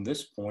it's from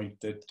this point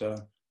that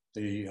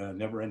the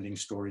never-ending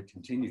story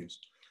continues.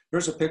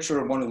 Here's a picture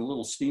of one of the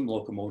little steam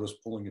locomotives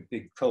pulling a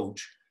big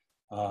coach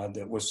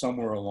that was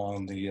somewhere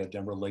along the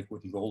Denver,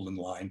 Lakewood, and Golden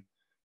line,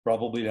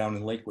 probably down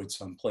in Lakewood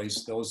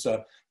someplace. Those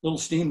little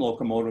steam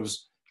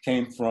locomotives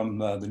came from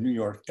the New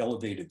York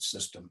elevated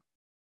system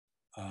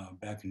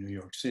back in New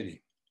York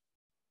City.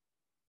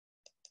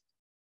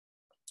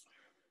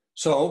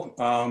 So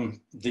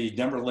the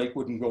Denver,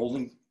 Lakewood, and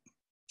Golden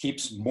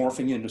keeps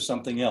morphing into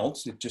something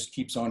else. It just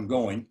keeps on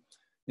going.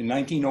 In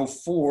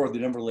 1904, the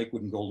Denver,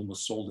 Lakewood, and Golden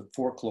was sold at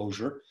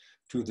foreclosure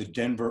to the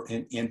Denver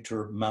and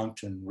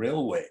Intermountain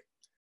Railway.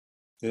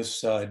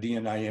 This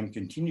DNIM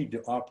continued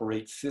to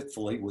operate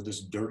fitfully with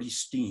this dirty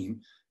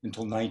steam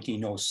until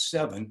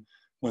 1907,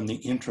 when the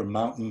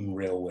Intermountain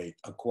Railway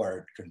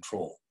acquired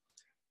control.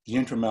 The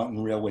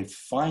Intermountain Railway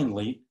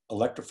finally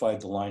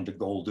electrified the line to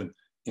Golden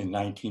in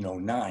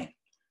 1909.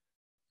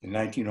 In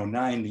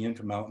 1909, the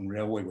Intermountain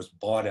Railway was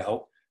bought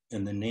out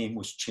and the name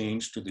was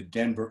changed to the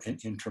Denver and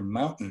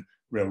Intermountain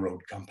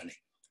Railroad Company.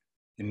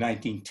 In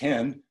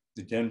 1910,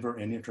 the Denver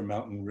and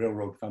Intermountain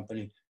Railroad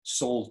Company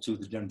sold to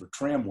the Denver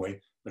Tramway,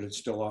 but it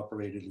still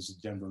operated as the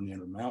Denver and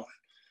Intermountain.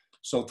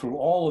 So through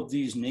all of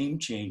these name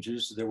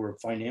changes, there were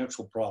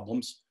financial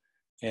problems,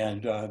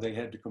 and they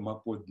had to come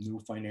up with new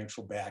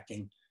financial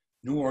backing,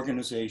 new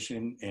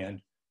organization,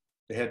 and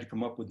they had to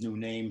come up with new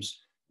names,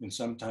 and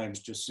sometimes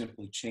just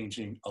simply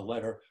changing a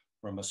letter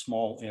from a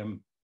small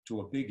M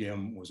to a big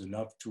M was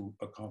enough to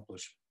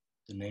accomplish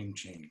the name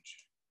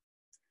change.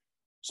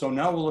 So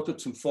now we'll look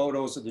at some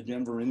photos of the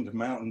Denver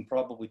Intermountain,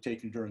 probably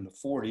taken during the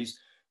 40s.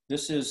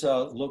 This is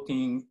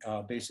looking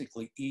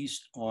basically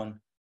east on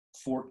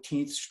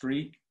 14th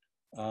Street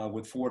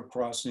with Ford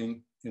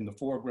Crossing in the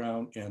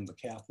foreground and the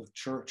Catholic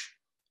Church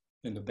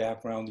in the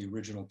background, the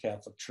original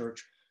Catholic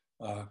Church.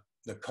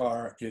 The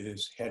car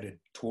is headed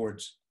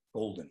towards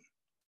Golden.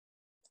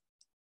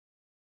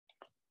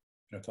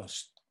 And if I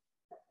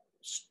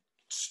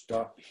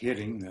stop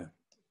hitting the...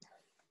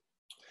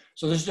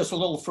 So this is just a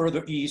little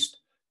further east.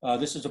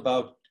 This is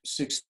about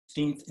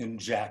 16th and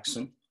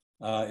Jackson.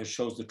 It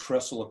shows the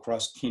trestle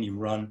across Kinney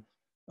Run.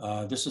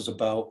 This is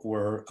about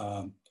where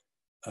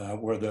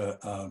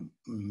the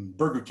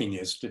Burger King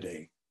is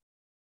today.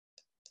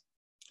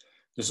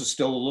 This is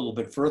still a little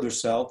bit further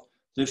south.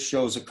 This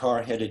shows a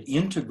car headed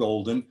into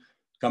Golden,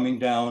 coming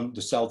down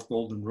the South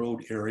Golden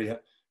Road area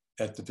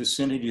at the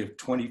vicinity of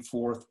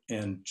 24th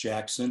and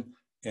Jackson.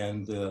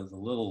 And the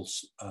little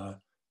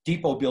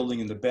depot building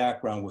in the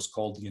background was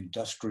called the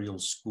Industrial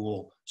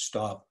School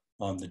stop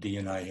on the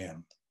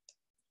DNIM.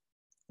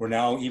 We're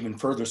now even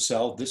further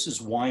south. This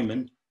is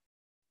Wyman.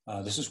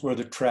 This is where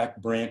the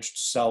track branched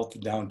south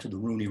down to the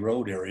Rooney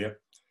Road area.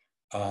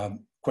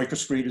 Quaker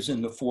Street is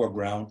in the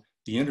foreground.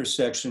 The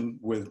intersection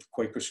with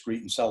Quaker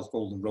Street and South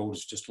Golden Road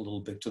is just a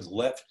little bit to the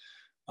left.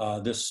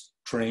 This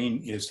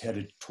train is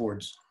headed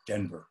towards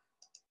Denver.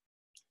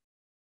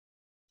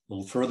 A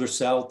little further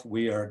south,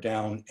 we are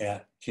down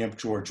at Camp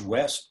George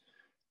West.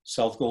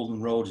 South Golden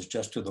Road is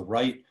just to the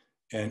right,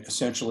 and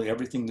essentially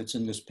everything that's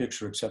in this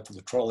picture except for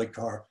the trolley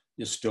car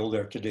is still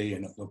there today,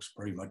 and it looks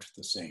pretty much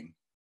the same.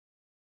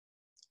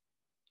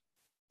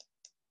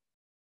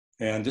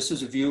 And this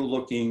is a view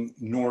looking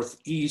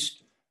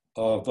northeast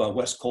of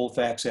West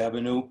Colfax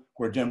Avenue,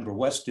 where Denver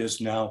West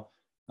is now.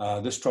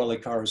 This trolley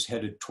car is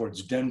headed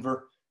towards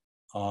Denver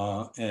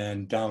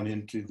and down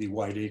into the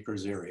White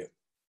Acres area.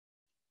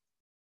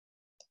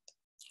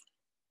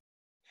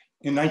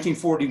 In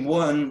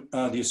 1941,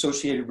 the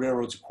Associated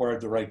Railroads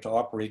acquired the right to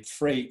operate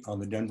freight on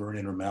the Denver and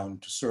Intermountain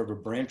to serve a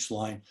branch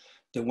line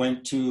that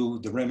went to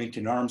the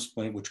Remington Arms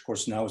Plant, which of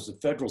course now is the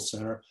Federal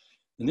Center.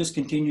 And this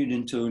continued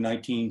into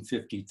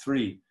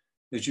 1953.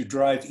 As you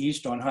drive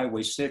east on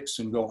Highway 6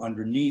 and go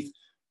underneath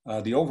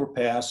the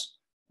overpass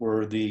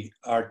where the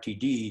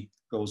RTD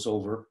goes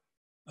over,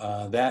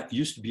 that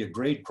used to be a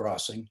grade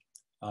crossing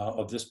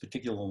of this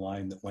particular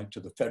line that went to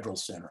the Federal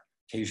Center.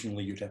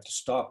 Occasionally you'd have to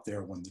stop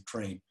there when the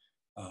train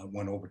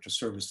went over to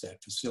service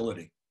that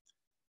facility.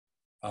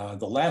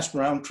 The last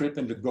round trip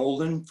into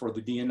Golden for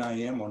the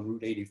DNIM on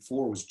Route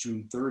 84 was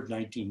June 3rd,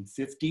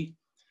 1950.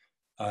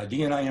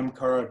 DNIM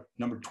car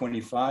number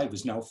 25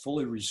 is now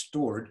fully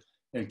restored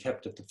and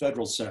kept at the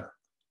Federal Center.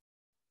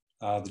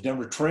 The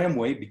Denver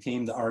Tramway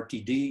became the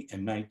RTD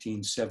in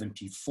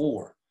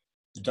 1974.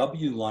 The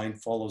W line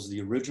follows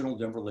the original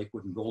Denver,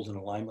 Lakewood, and Golden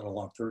alignment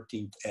along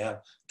 13th Ave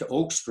to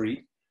Oak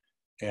Street.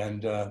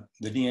 and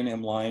the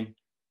D&M line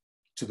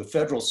to the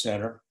Federal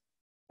Center.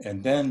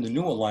 And then the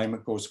new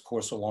alignment goes, of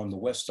course, along the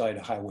west side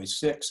of Highway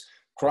 6,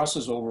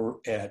 crosses over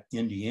at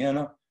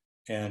Indiana,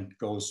 and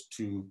goes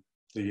to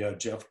the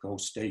Jeffco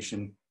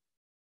station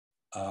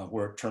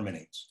where it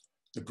terminates.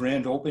 The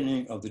grand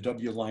opening of the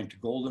W line to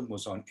Golden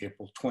was on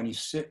April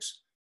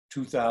 26,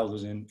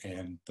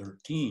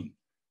 2013.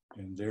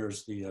 And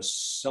there's the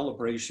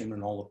celebration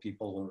and all the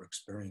people who are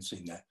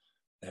experiencing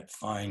that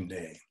fine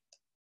day.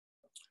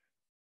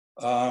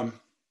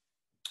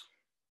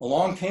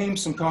 Along came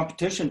some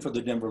competition for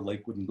the Denver,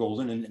 Lakewood, and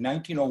Golden. And in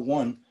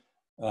 1901,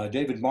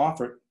 David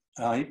Moffett,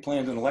 he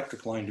planned an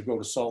electric line to go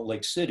to Salt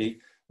Lake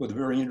City with a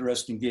very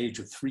interesting gauge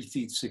of 3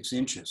 feet 6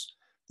 inches.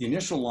 The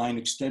initial line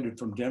extended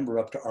from Denver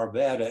up to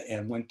Arvada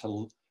and went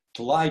to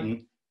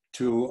Leiden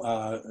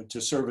to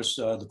service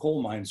the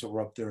coal mines that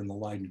were up there in the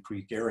Leiden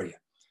Creek area.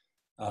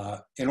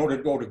 In order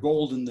to go to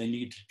Golden, they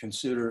need to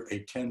consider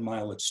a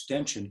 10-mile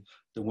extension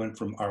that went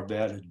from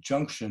Arvada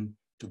Junction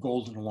to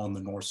Golden along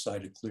the north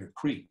side of Clear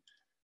Creek.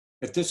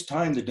 At this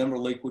time, the Denver,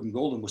 Lakewood, and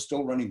Golden was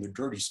still running the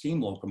dirty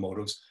steam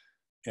locomotives,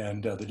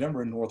 and the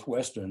Denver and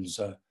Northwestern's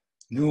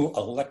new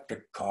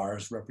electric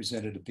cars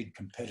represented a big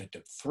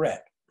competitive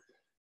threat.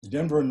 The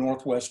Denver and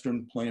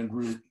Northwestern planned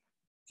route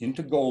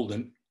into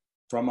Golden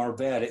from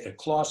Arvada. It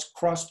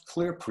crossed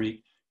Clear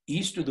Creek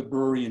east of the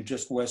brewery and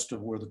just west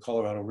of where the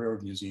Colorado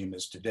Railroad Museum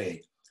is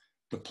today.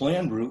 The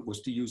planned route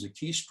was to use a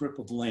key strip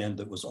of land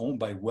that was owned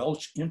by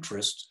Welsh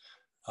interests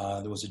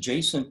that was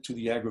adjacent to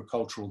the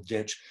agricultural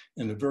ditch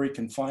in a very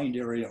confined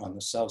area on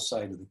the south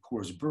side of the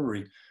Coors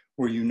Brewery,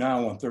 where you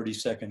now on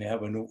 32nd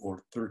Avenue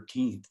or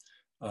 13th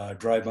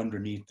drive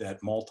underneath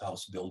that malt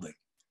house building.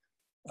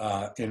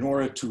 In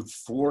order to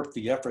thwart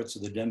the efforts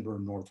of the Denver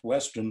and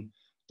Northwestern,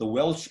 the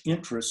Welsh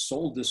interests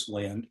sold this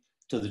land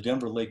to the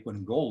Denver, Lakewood,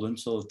 and Golden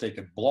so that they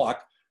could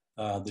block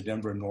the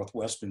Denver and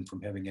Northwestern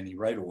from having any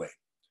right-of-way.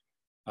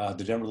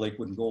 The Denver,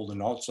 Lakewood, and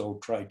Golden also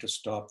tried to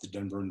stop the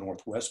Denver and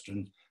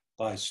Northwestern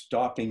by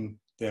stopping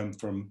them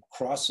from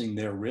crossing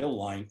their rail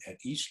line at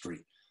East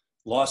Street.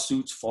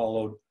 Lawsuits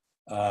followed,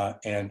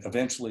 and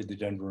eventually the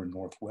Denver and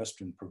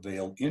Northwestern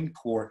prevailed in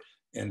court,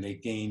 and they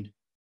gained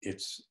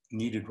its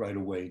needed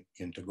right-of-way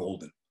into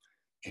Golden.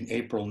 In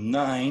April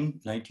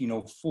 9,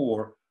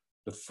 1904,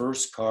 the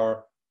first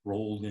car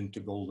rolled into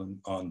Golden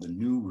on the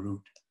new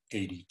Route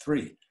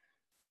 83.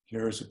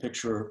 Here's a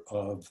picture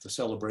of the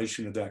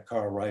celebration of that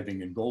car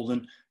arriving in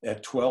Golden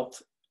at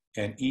 12th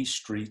and East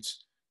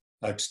Streets,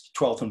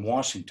 12th and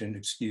Washington,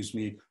 excuse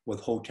me, with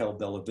Hotel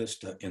Bella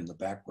Vista in the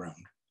background.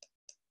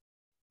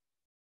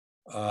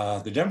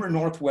 The Denver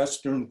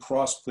Northwestern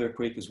crossed Clear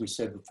Creek, as we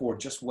said before,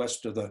 just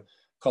west of the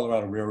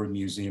Colorado Railroad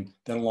Museum,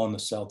 then along the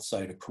south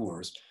side of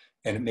Coors.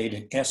 And it made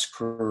an S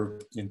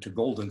curve into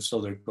Golden so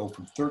that it go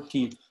from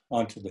 13th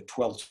onto the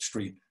 12th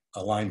Street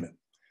alignment.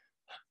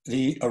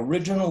 The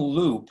original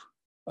loop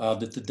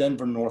that the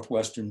Denver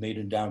Northwestern made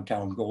in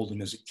downtown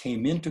Golden as it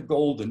came into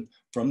Golden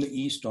from the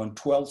east on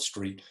 12th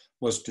Street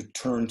was to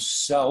turn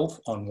south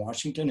on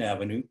Washington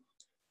Avenue,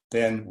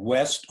 then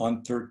west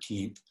on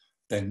 13th,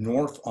 then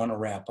north on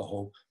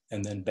Arapahoe,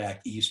 and then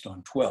back east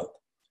on 12th.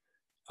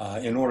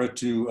 In order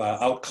to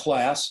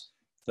outclass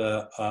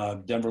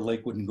the Denver,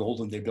 Lakewood, and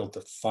Golden, they built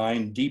a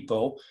fine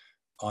depot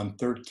on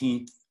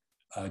 13th,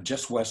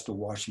 just west of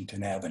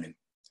Washington Avenue.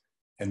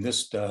 And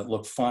this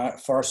looked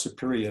far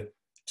superior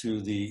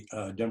to the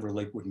Denver,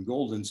 Lakewood, and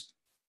Golden's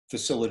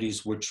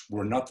facilities, which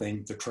were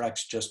nothing. The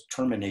tracks just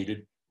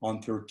terminated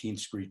on 13th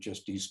Street,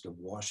 just east of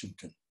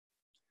Washington.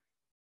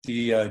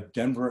 The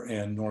Denver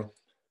and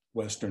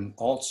Northwestern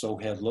also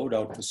had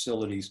loadout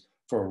facilities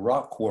for a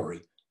rock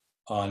quarry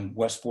on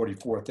West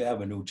 44th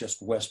Avenue,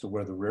 just west of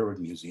where the Railroad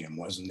Museum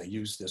was. And they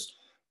used this,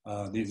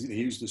 they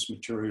used this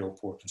material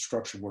for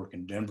construction work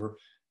in Denver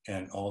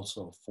and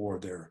also for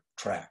their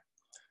track.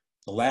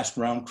 The last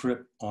round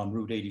trip on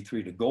Route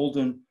 83 to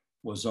Golden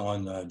was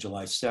on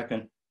July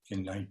 2nd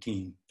in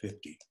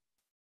 1950.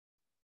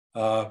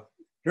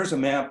 Here's a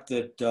map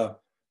that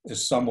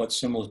is somewhat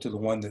similar to the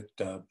one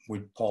that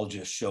Paul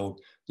just showed.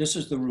 This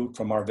is the route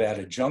from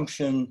Arvada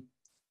Junction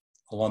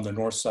along the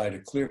north side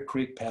of Clear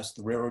Creek, past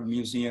the Railroad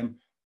Museum,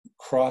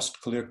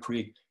 crossed Clear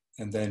Creek,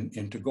 and then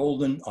into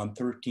Golden on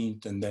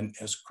 13th, and then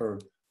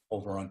S-curve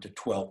over onto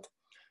 12th.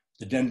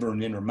 The Denver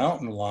and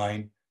Intermountain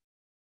line,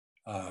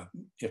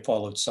 it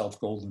followed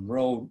South Golden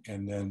Road,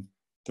 and then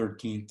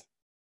 13th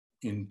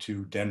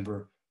into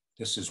Denver.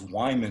 This is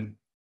Wyman,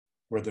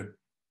 where the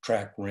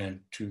track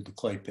ran to the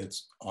clay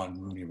pits on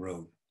Rooney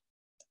Road.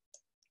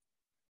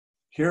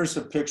 Here's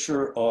a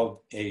picture of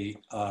a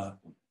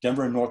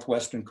Denver and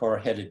Northwestern car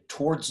headed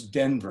towards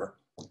Denver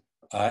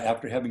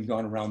after having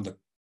gone around the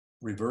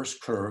reverse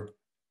curve,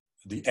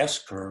 the S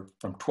curve,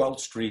 from 12th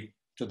Street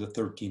to the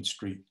 13th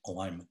Street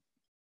alignment.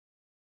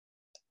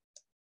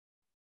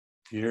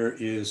 Here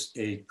is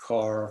a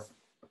car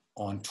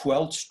on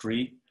 12th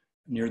Street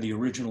near the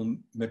original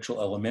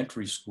Mitchell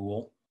Elementary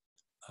School,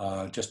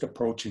 just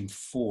approaching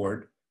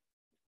Ford.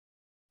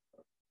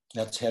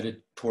 That's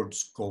headed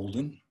towards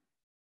Golden.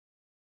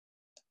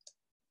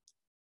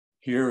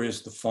 Here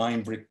is the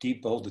fine brick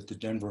depot that the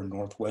Denver and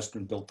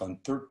Northwestern built on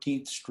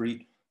 13th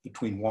Street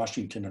between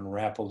Washington and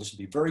Arapahoe. This would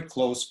be very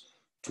close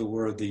to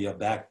where the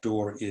back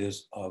door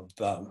is of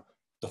the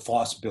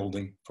Foss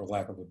building, for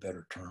lack of a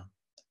better term.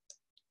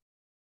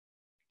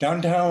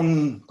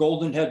 Downtown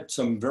Golden had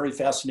some very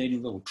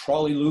fascinating little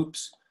trolley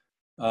loops.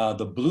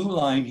 The blue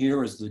line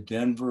here is the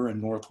Denver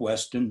and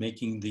Northwestern,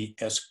 making the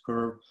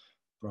S-curve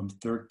from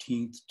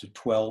 13th to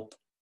 12th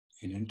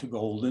and into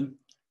Golden,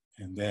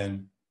 and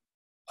then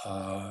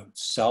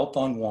south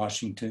on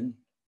Washington,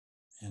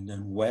 and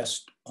then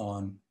west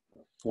on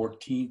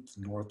 14th,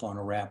 north on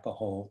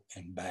Arapahoe,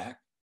 and back.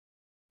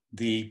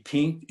 The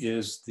pink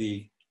is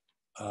the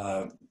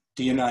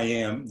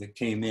DNIM that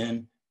came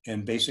in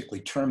and basically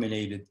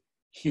terminated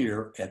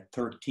here at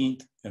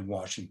 13th and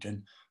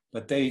Washington,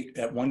 but they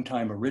at one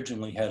time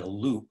originally had a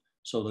loop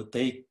so that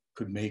they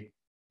could make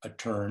a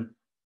turn,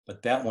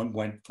 but that one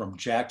went from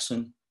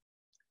Jackson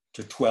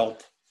to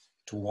 12th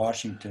to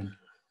Washington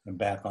and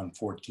back on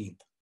 14th.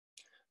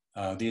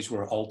 These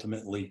were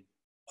ultimately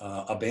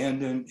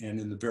abandoned, and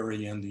in the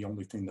very end, the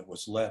only thing that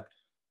was left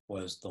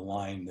was the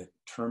line that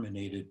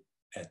terminated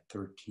at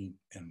 13th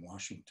and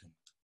Washington.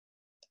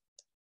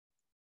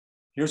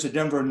 Here's a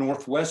Denver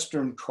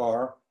Northwestern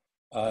car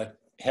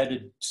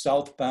headed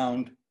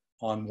southbound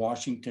on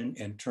Washington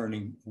and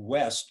turning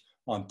west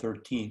on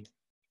 13th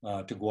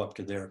to go up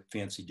to their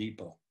fancy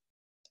depot.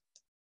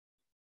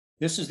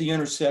 This is the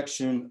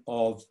intersection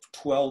of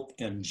 12th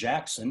and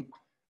Jackson.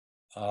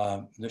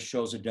 This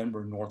shows a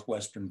Denver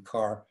Northwestern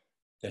car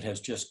that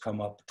has just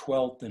come up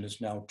 12th and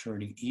is now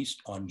turning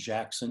east on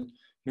Jackson.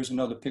 Here's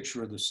another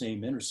picture of the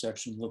same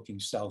intersection looking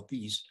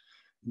southeast.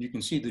 And you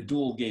can see the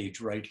dual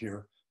gauge right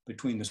here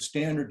between the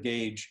standard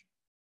gauge,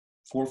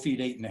 4 feet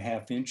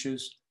 8.5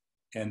 inches,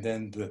 and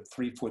then the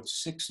 3 foot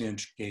 6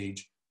 inch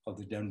gauge of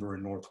the Denver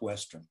and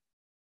Northwestern.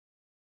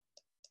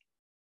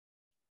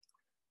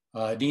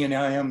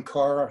 DNIM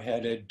car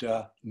headed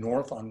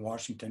north on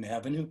Washington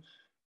Avenue.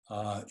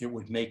 It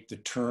would make the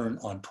turn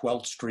on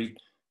 12th Street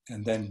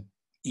and then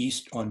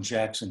east on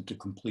Jackson to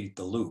complete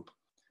the loop.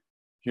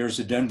 Here's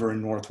a Denver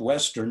and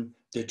Northwestern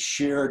that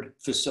shared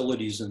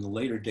facilities in the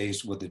later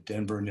days with the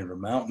Denver and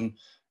Intermountain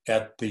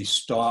at the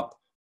stop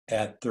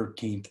at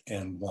 13th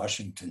and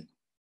Washington.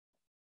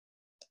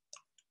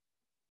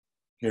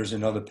 Here's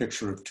another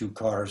picture of two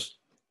cars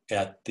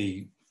at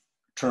the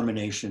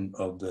termination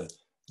of the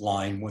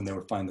line when they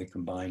were finally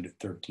combined at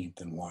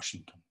 13th and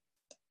Washington.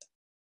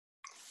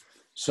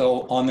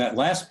 So on that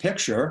last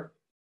picture,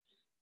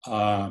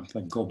 if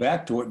I go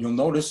back to it, you'll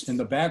notice in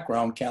the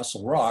background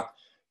Castle Rock,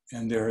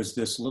 and there is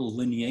this little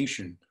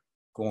lineation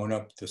going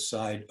up the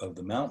side of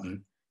the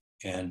mountain,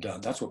 and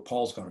that's what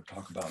Paul's going to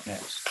talk about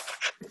next.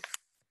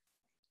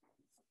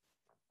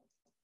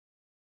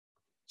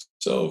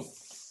 So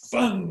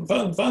fun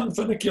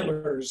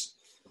funiculars.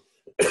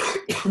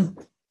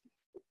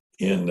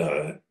 In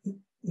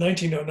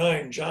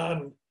 1909,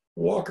 John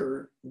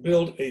Walker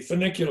built a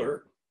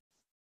funicular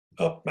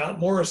up Mount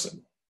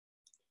Morrison.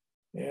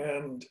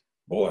 And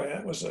boy,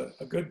 that was a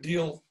good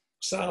deal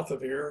south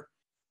of here.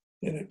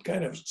 And it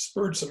kind of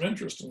spurred some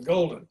interest in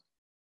Golden.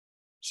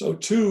 So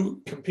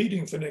two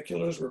competing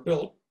funiculars were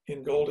built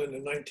in Golden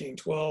in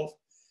 1912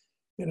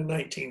 and in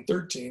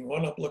 1913,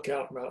 one up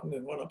Lookout Mountain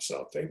and one up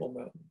South Table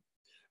Mountain.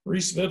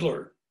 Reese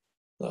Vidler,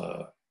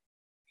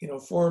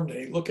 formed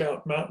a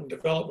Lookout Mountain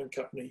development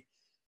company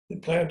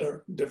and planned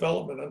a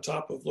development on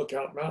top of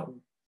Lookout Mountain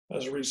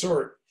as a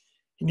resort.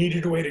 He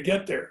needed a way to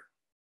get there,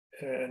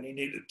 and he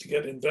needed to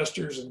get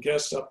investors and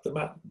guests up the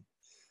mountain.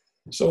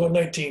 So in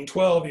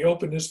 1912, he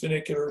opened his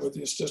funicular with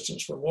the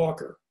assistance from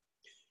Walker.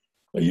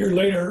 A year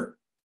later,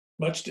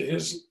 much to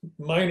his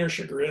minor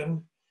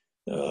chagrin,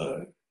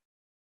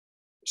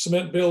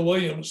 Cement Bill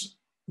Williams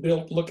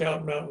built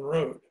Lookout Mountain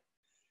Road.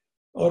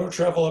 Auto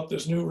travel up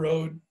this new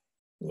road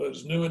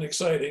was new and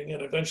exciting,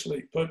 and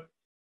eventually put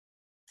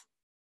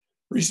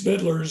Reese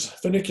Vidler's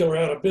funicular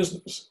out of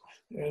business,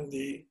 and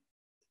the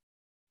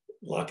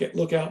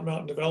Lookout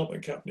Mountain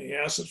Development Company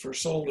assets were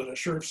sold at a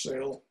sheriff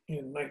sale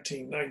in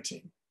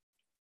 1919.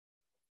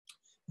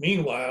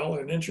 Meanwhile,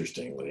 and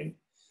interestingly,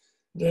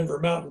 Denver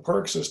Mountain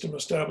Park System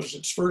established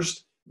its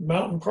first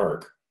mountain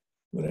park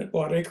when it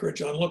bought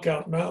acreage on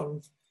Lookout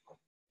Mountain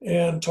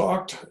and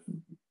talked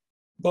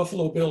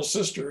Buffalo Bill's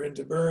sister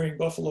into burying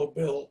Buffalo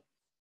Bill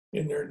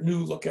in their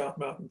new Lookout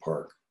Mountain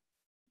Park.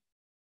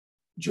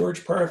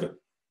 George Parfit,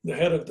 the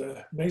head of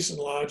the Mason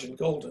Lodge in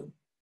Golden,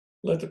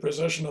 led the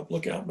procession up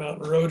Lookout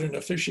Mountain Road and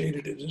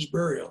officiated at his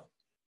burial.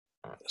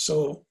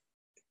 So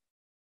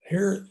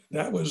here,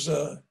 that was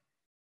the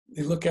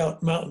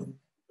Lookout Mountain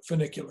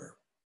funicular.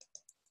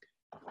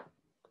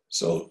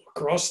 So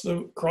across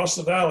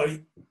the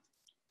valley,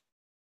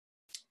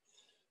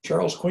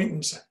 Charles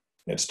Quaintance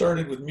had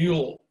started with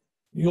mule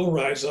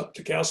rides up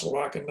to Castle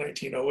Rock in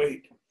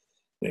 1908.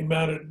 They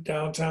mounted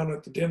downtown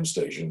at the Dim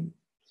Station,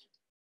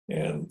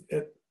 and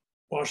at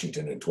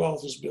Washington and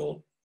 12th, as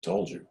Bill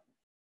told you.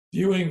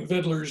 Viewing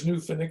Vidler's new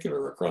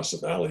funicular across the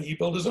valley, he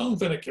built his own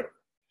funicular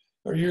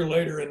a year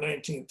later in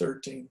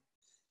 1913.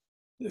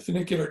 The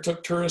funicular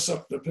took tourists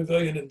up the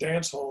pavilion and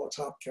dance hall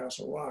atop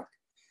Castle Rock,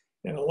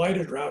 and a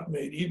lighted route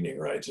made evening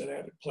rides an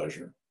added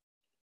pleasure.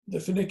 The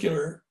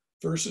funicular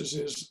versus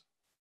his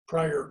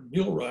prior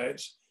mule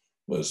rides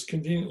was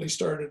conveniently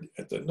started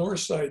at the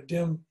north side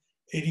dim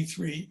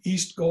 83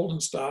 East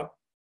Golden stop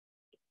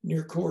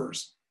near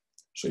Coors.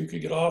 So you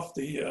could get off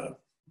the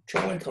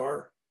trolley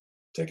car,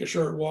 take a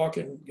short walk,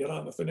 and get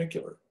on the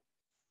funicular.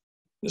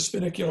 This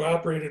funicular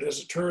operated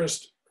as a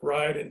tourist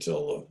ride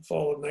until the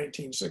fall of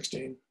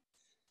 1916,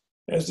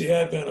 as the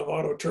advent of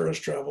auto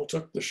tourist travel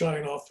took the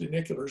shine off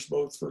funiculars,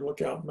 both for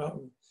Lookout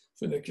Mountain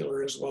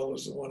funicular as well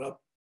as the one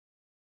up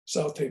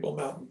South Table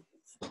Mountain.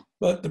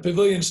 But the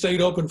pavilion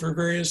stayed open for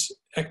various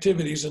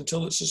activities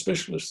until it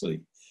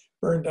suspiciously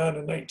burned down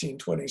in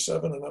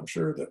 1927, and I'm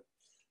sure that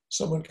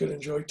someone could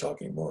enjoy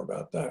talking more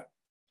about that,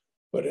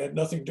 but it had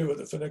nothing to do with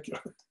the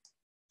funicular.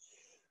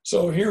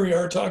 So here we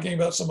are talking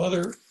about some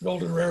other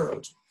golden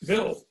railroads.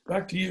 Bill,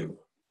 back to you.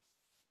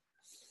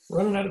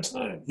 Running out of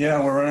time.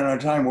 Yeah, we're running out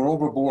of time. We're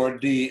overboard.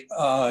 The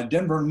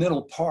Denver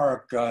Middle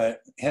Park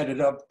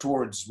headed up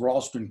towards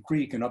Ralston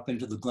Creek and up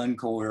into the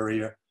Glencoe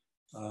area.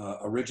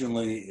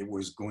 Originally, it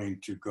was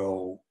going to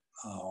go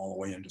all the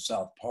way into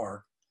South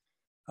Park.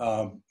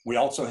 We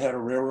also had a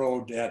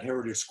railroad at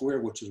Heritage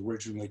Square, which was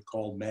originally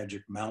called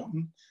Magic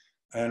Mountain.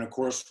 And of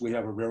course, we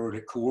have a railroad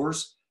at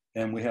Coors,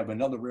 and we have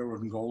another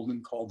railroad in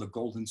Golden called the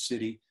Golden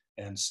City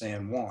and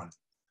San Juan.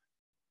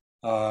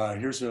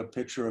 Here's a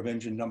picture of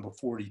engine number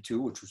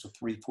 42, which was a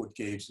 3-foot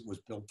gauge that was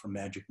built for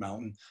Magic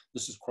Mountain.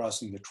 This is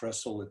crossing the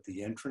trestle at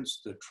the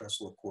entrance. The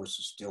trestle, of course,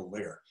 is still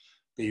there.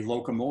 The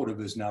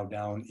locomotive is now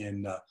down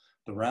in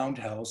the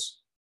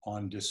Roundhouse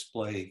on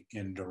display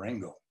in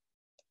Durango.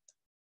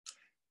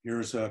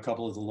 Here's a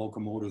couple of the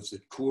locomotives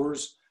at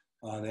Coors.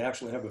 They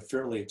actually have a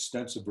fairly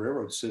extensive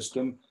railroad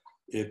system.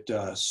 It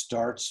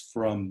starts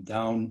from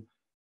down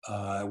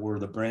where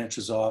the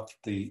branches off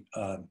the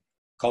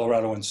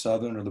Colorado and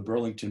Southern or the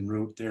Burlington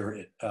route there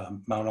at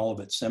Mount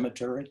Olivet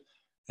Cemetery,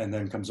 and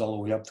then comes all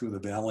the way up through the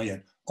valley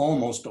and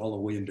almost all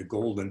the way into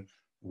Golden,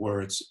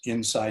 where it's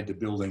inside the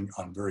building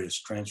on various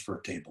transfer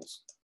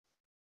tables.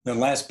 Then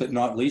last but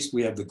not least,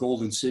 we have the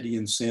Golden City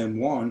in San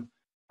Juan,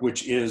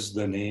 which is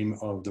the name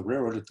of the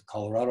railroad at the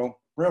Colorado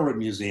Railroad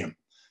Museum.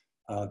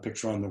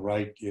 Picture on the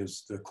right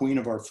is the Queen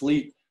of our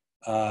fleet,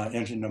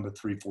 engine number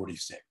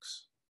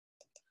 346.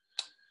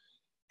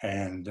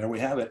 And there we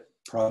have it.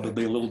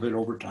 Probably a little bit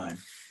over time.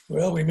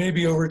 Well, we may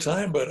be over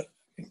time, but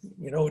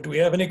do we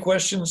have any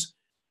questions?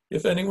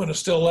 If anyone is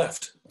still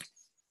left.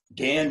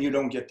 Dan, you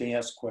don't get to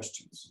ask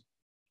questions,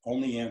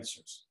 only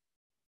answers.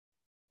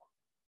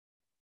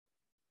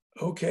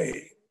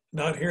 Okay,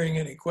 not hearing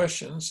any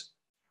questions,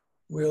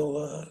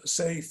 we'll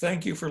say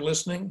thank you for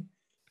listening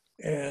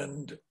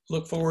and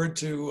look forward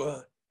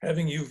to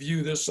having you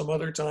view this some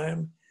other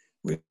time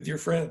with your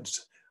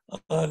friends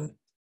on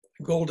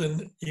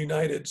Golden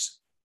United's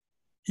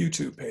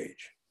YouTube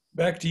page.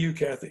 Back to you,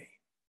 Kathy.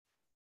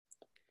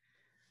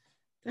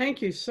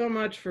 Thank you so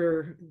much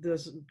for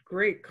this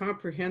great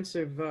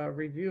comprehensive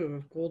review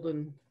of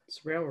Golden's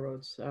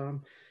railroads. A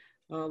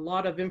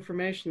lot of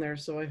information there,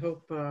 so I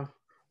hope the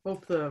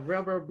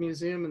Railroad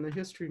Museum and the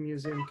History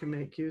Museum can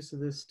make use of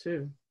this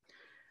too.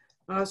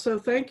 So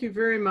thank you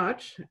very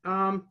much.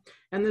 And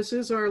this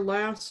is our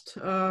last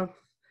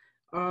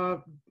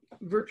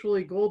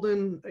virtually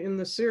Golden in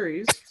the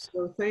series.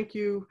 So thank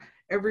you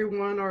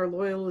everyone, our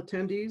loyal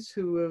attendees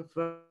who have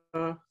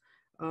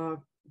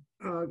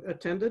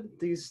attended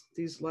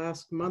these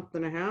last month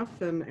and a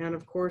half, and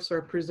of course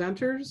our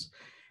presenters.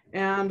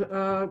 And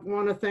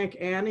want to thank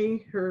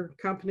Annie, her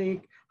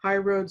company High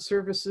Road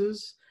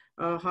Services,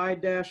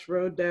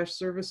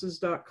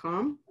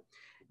 high-road-services.com.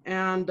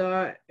 And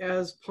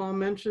as Paul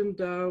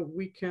mentioned,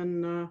 we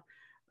can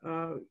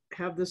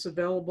have this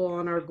available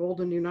on our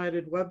Golden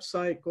United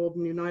website,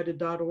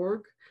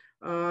 goldenunited.org,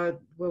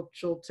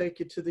 which will take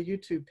you to the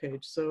YouTube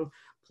page. So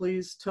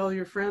please tell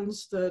your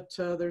friends that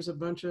there's a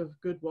bunch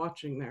of good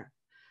watching there.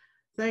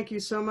 Thank you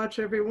so much,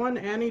 everyone.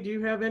 Annie, do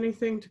you have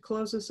anything to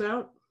close us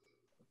out?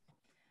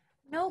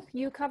 Nope,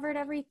 you covered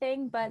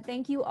everything, but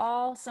thank you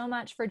all so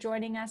much for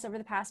joining us over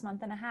the past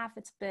month and a half.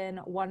 It's been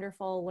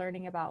wonderful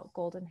learning about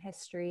Golden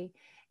history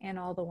and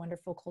all the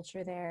wonderful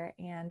culture there,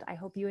 and I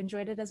hope you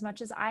enjoyed it as much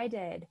as I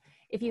did.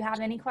 If you have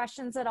any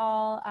questions at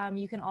all,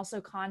 you can also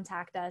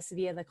contact us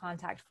via the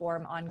contact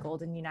form on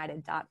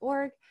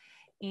goldenunited.org.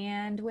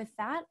 And with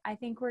that, I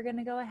think we're going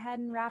to go ahead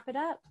and wrap it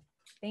up.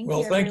 Thank you,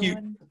 everyone. Thank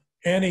you,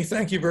 Annie.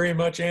 Thank you very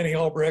much, Annie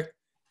Albrecht.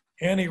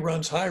 Annie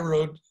runs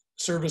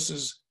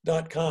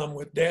highroadservices.com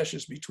with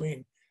dashes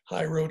between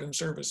high road and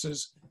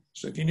services.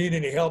 So if you need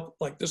any help,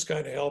 like this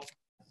kind of help,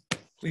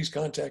 please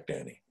contact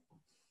Annie.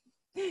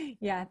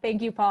 Yeah,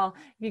 thank you, Paul.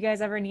 If you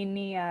guys ever need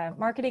any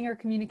marketing or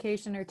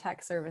communication or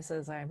tech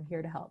services, I'm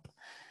here to help.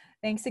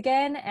 Thanks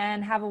again,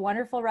 and have a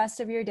wonderful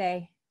rest of your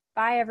day.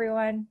 Bye,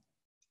 everyone.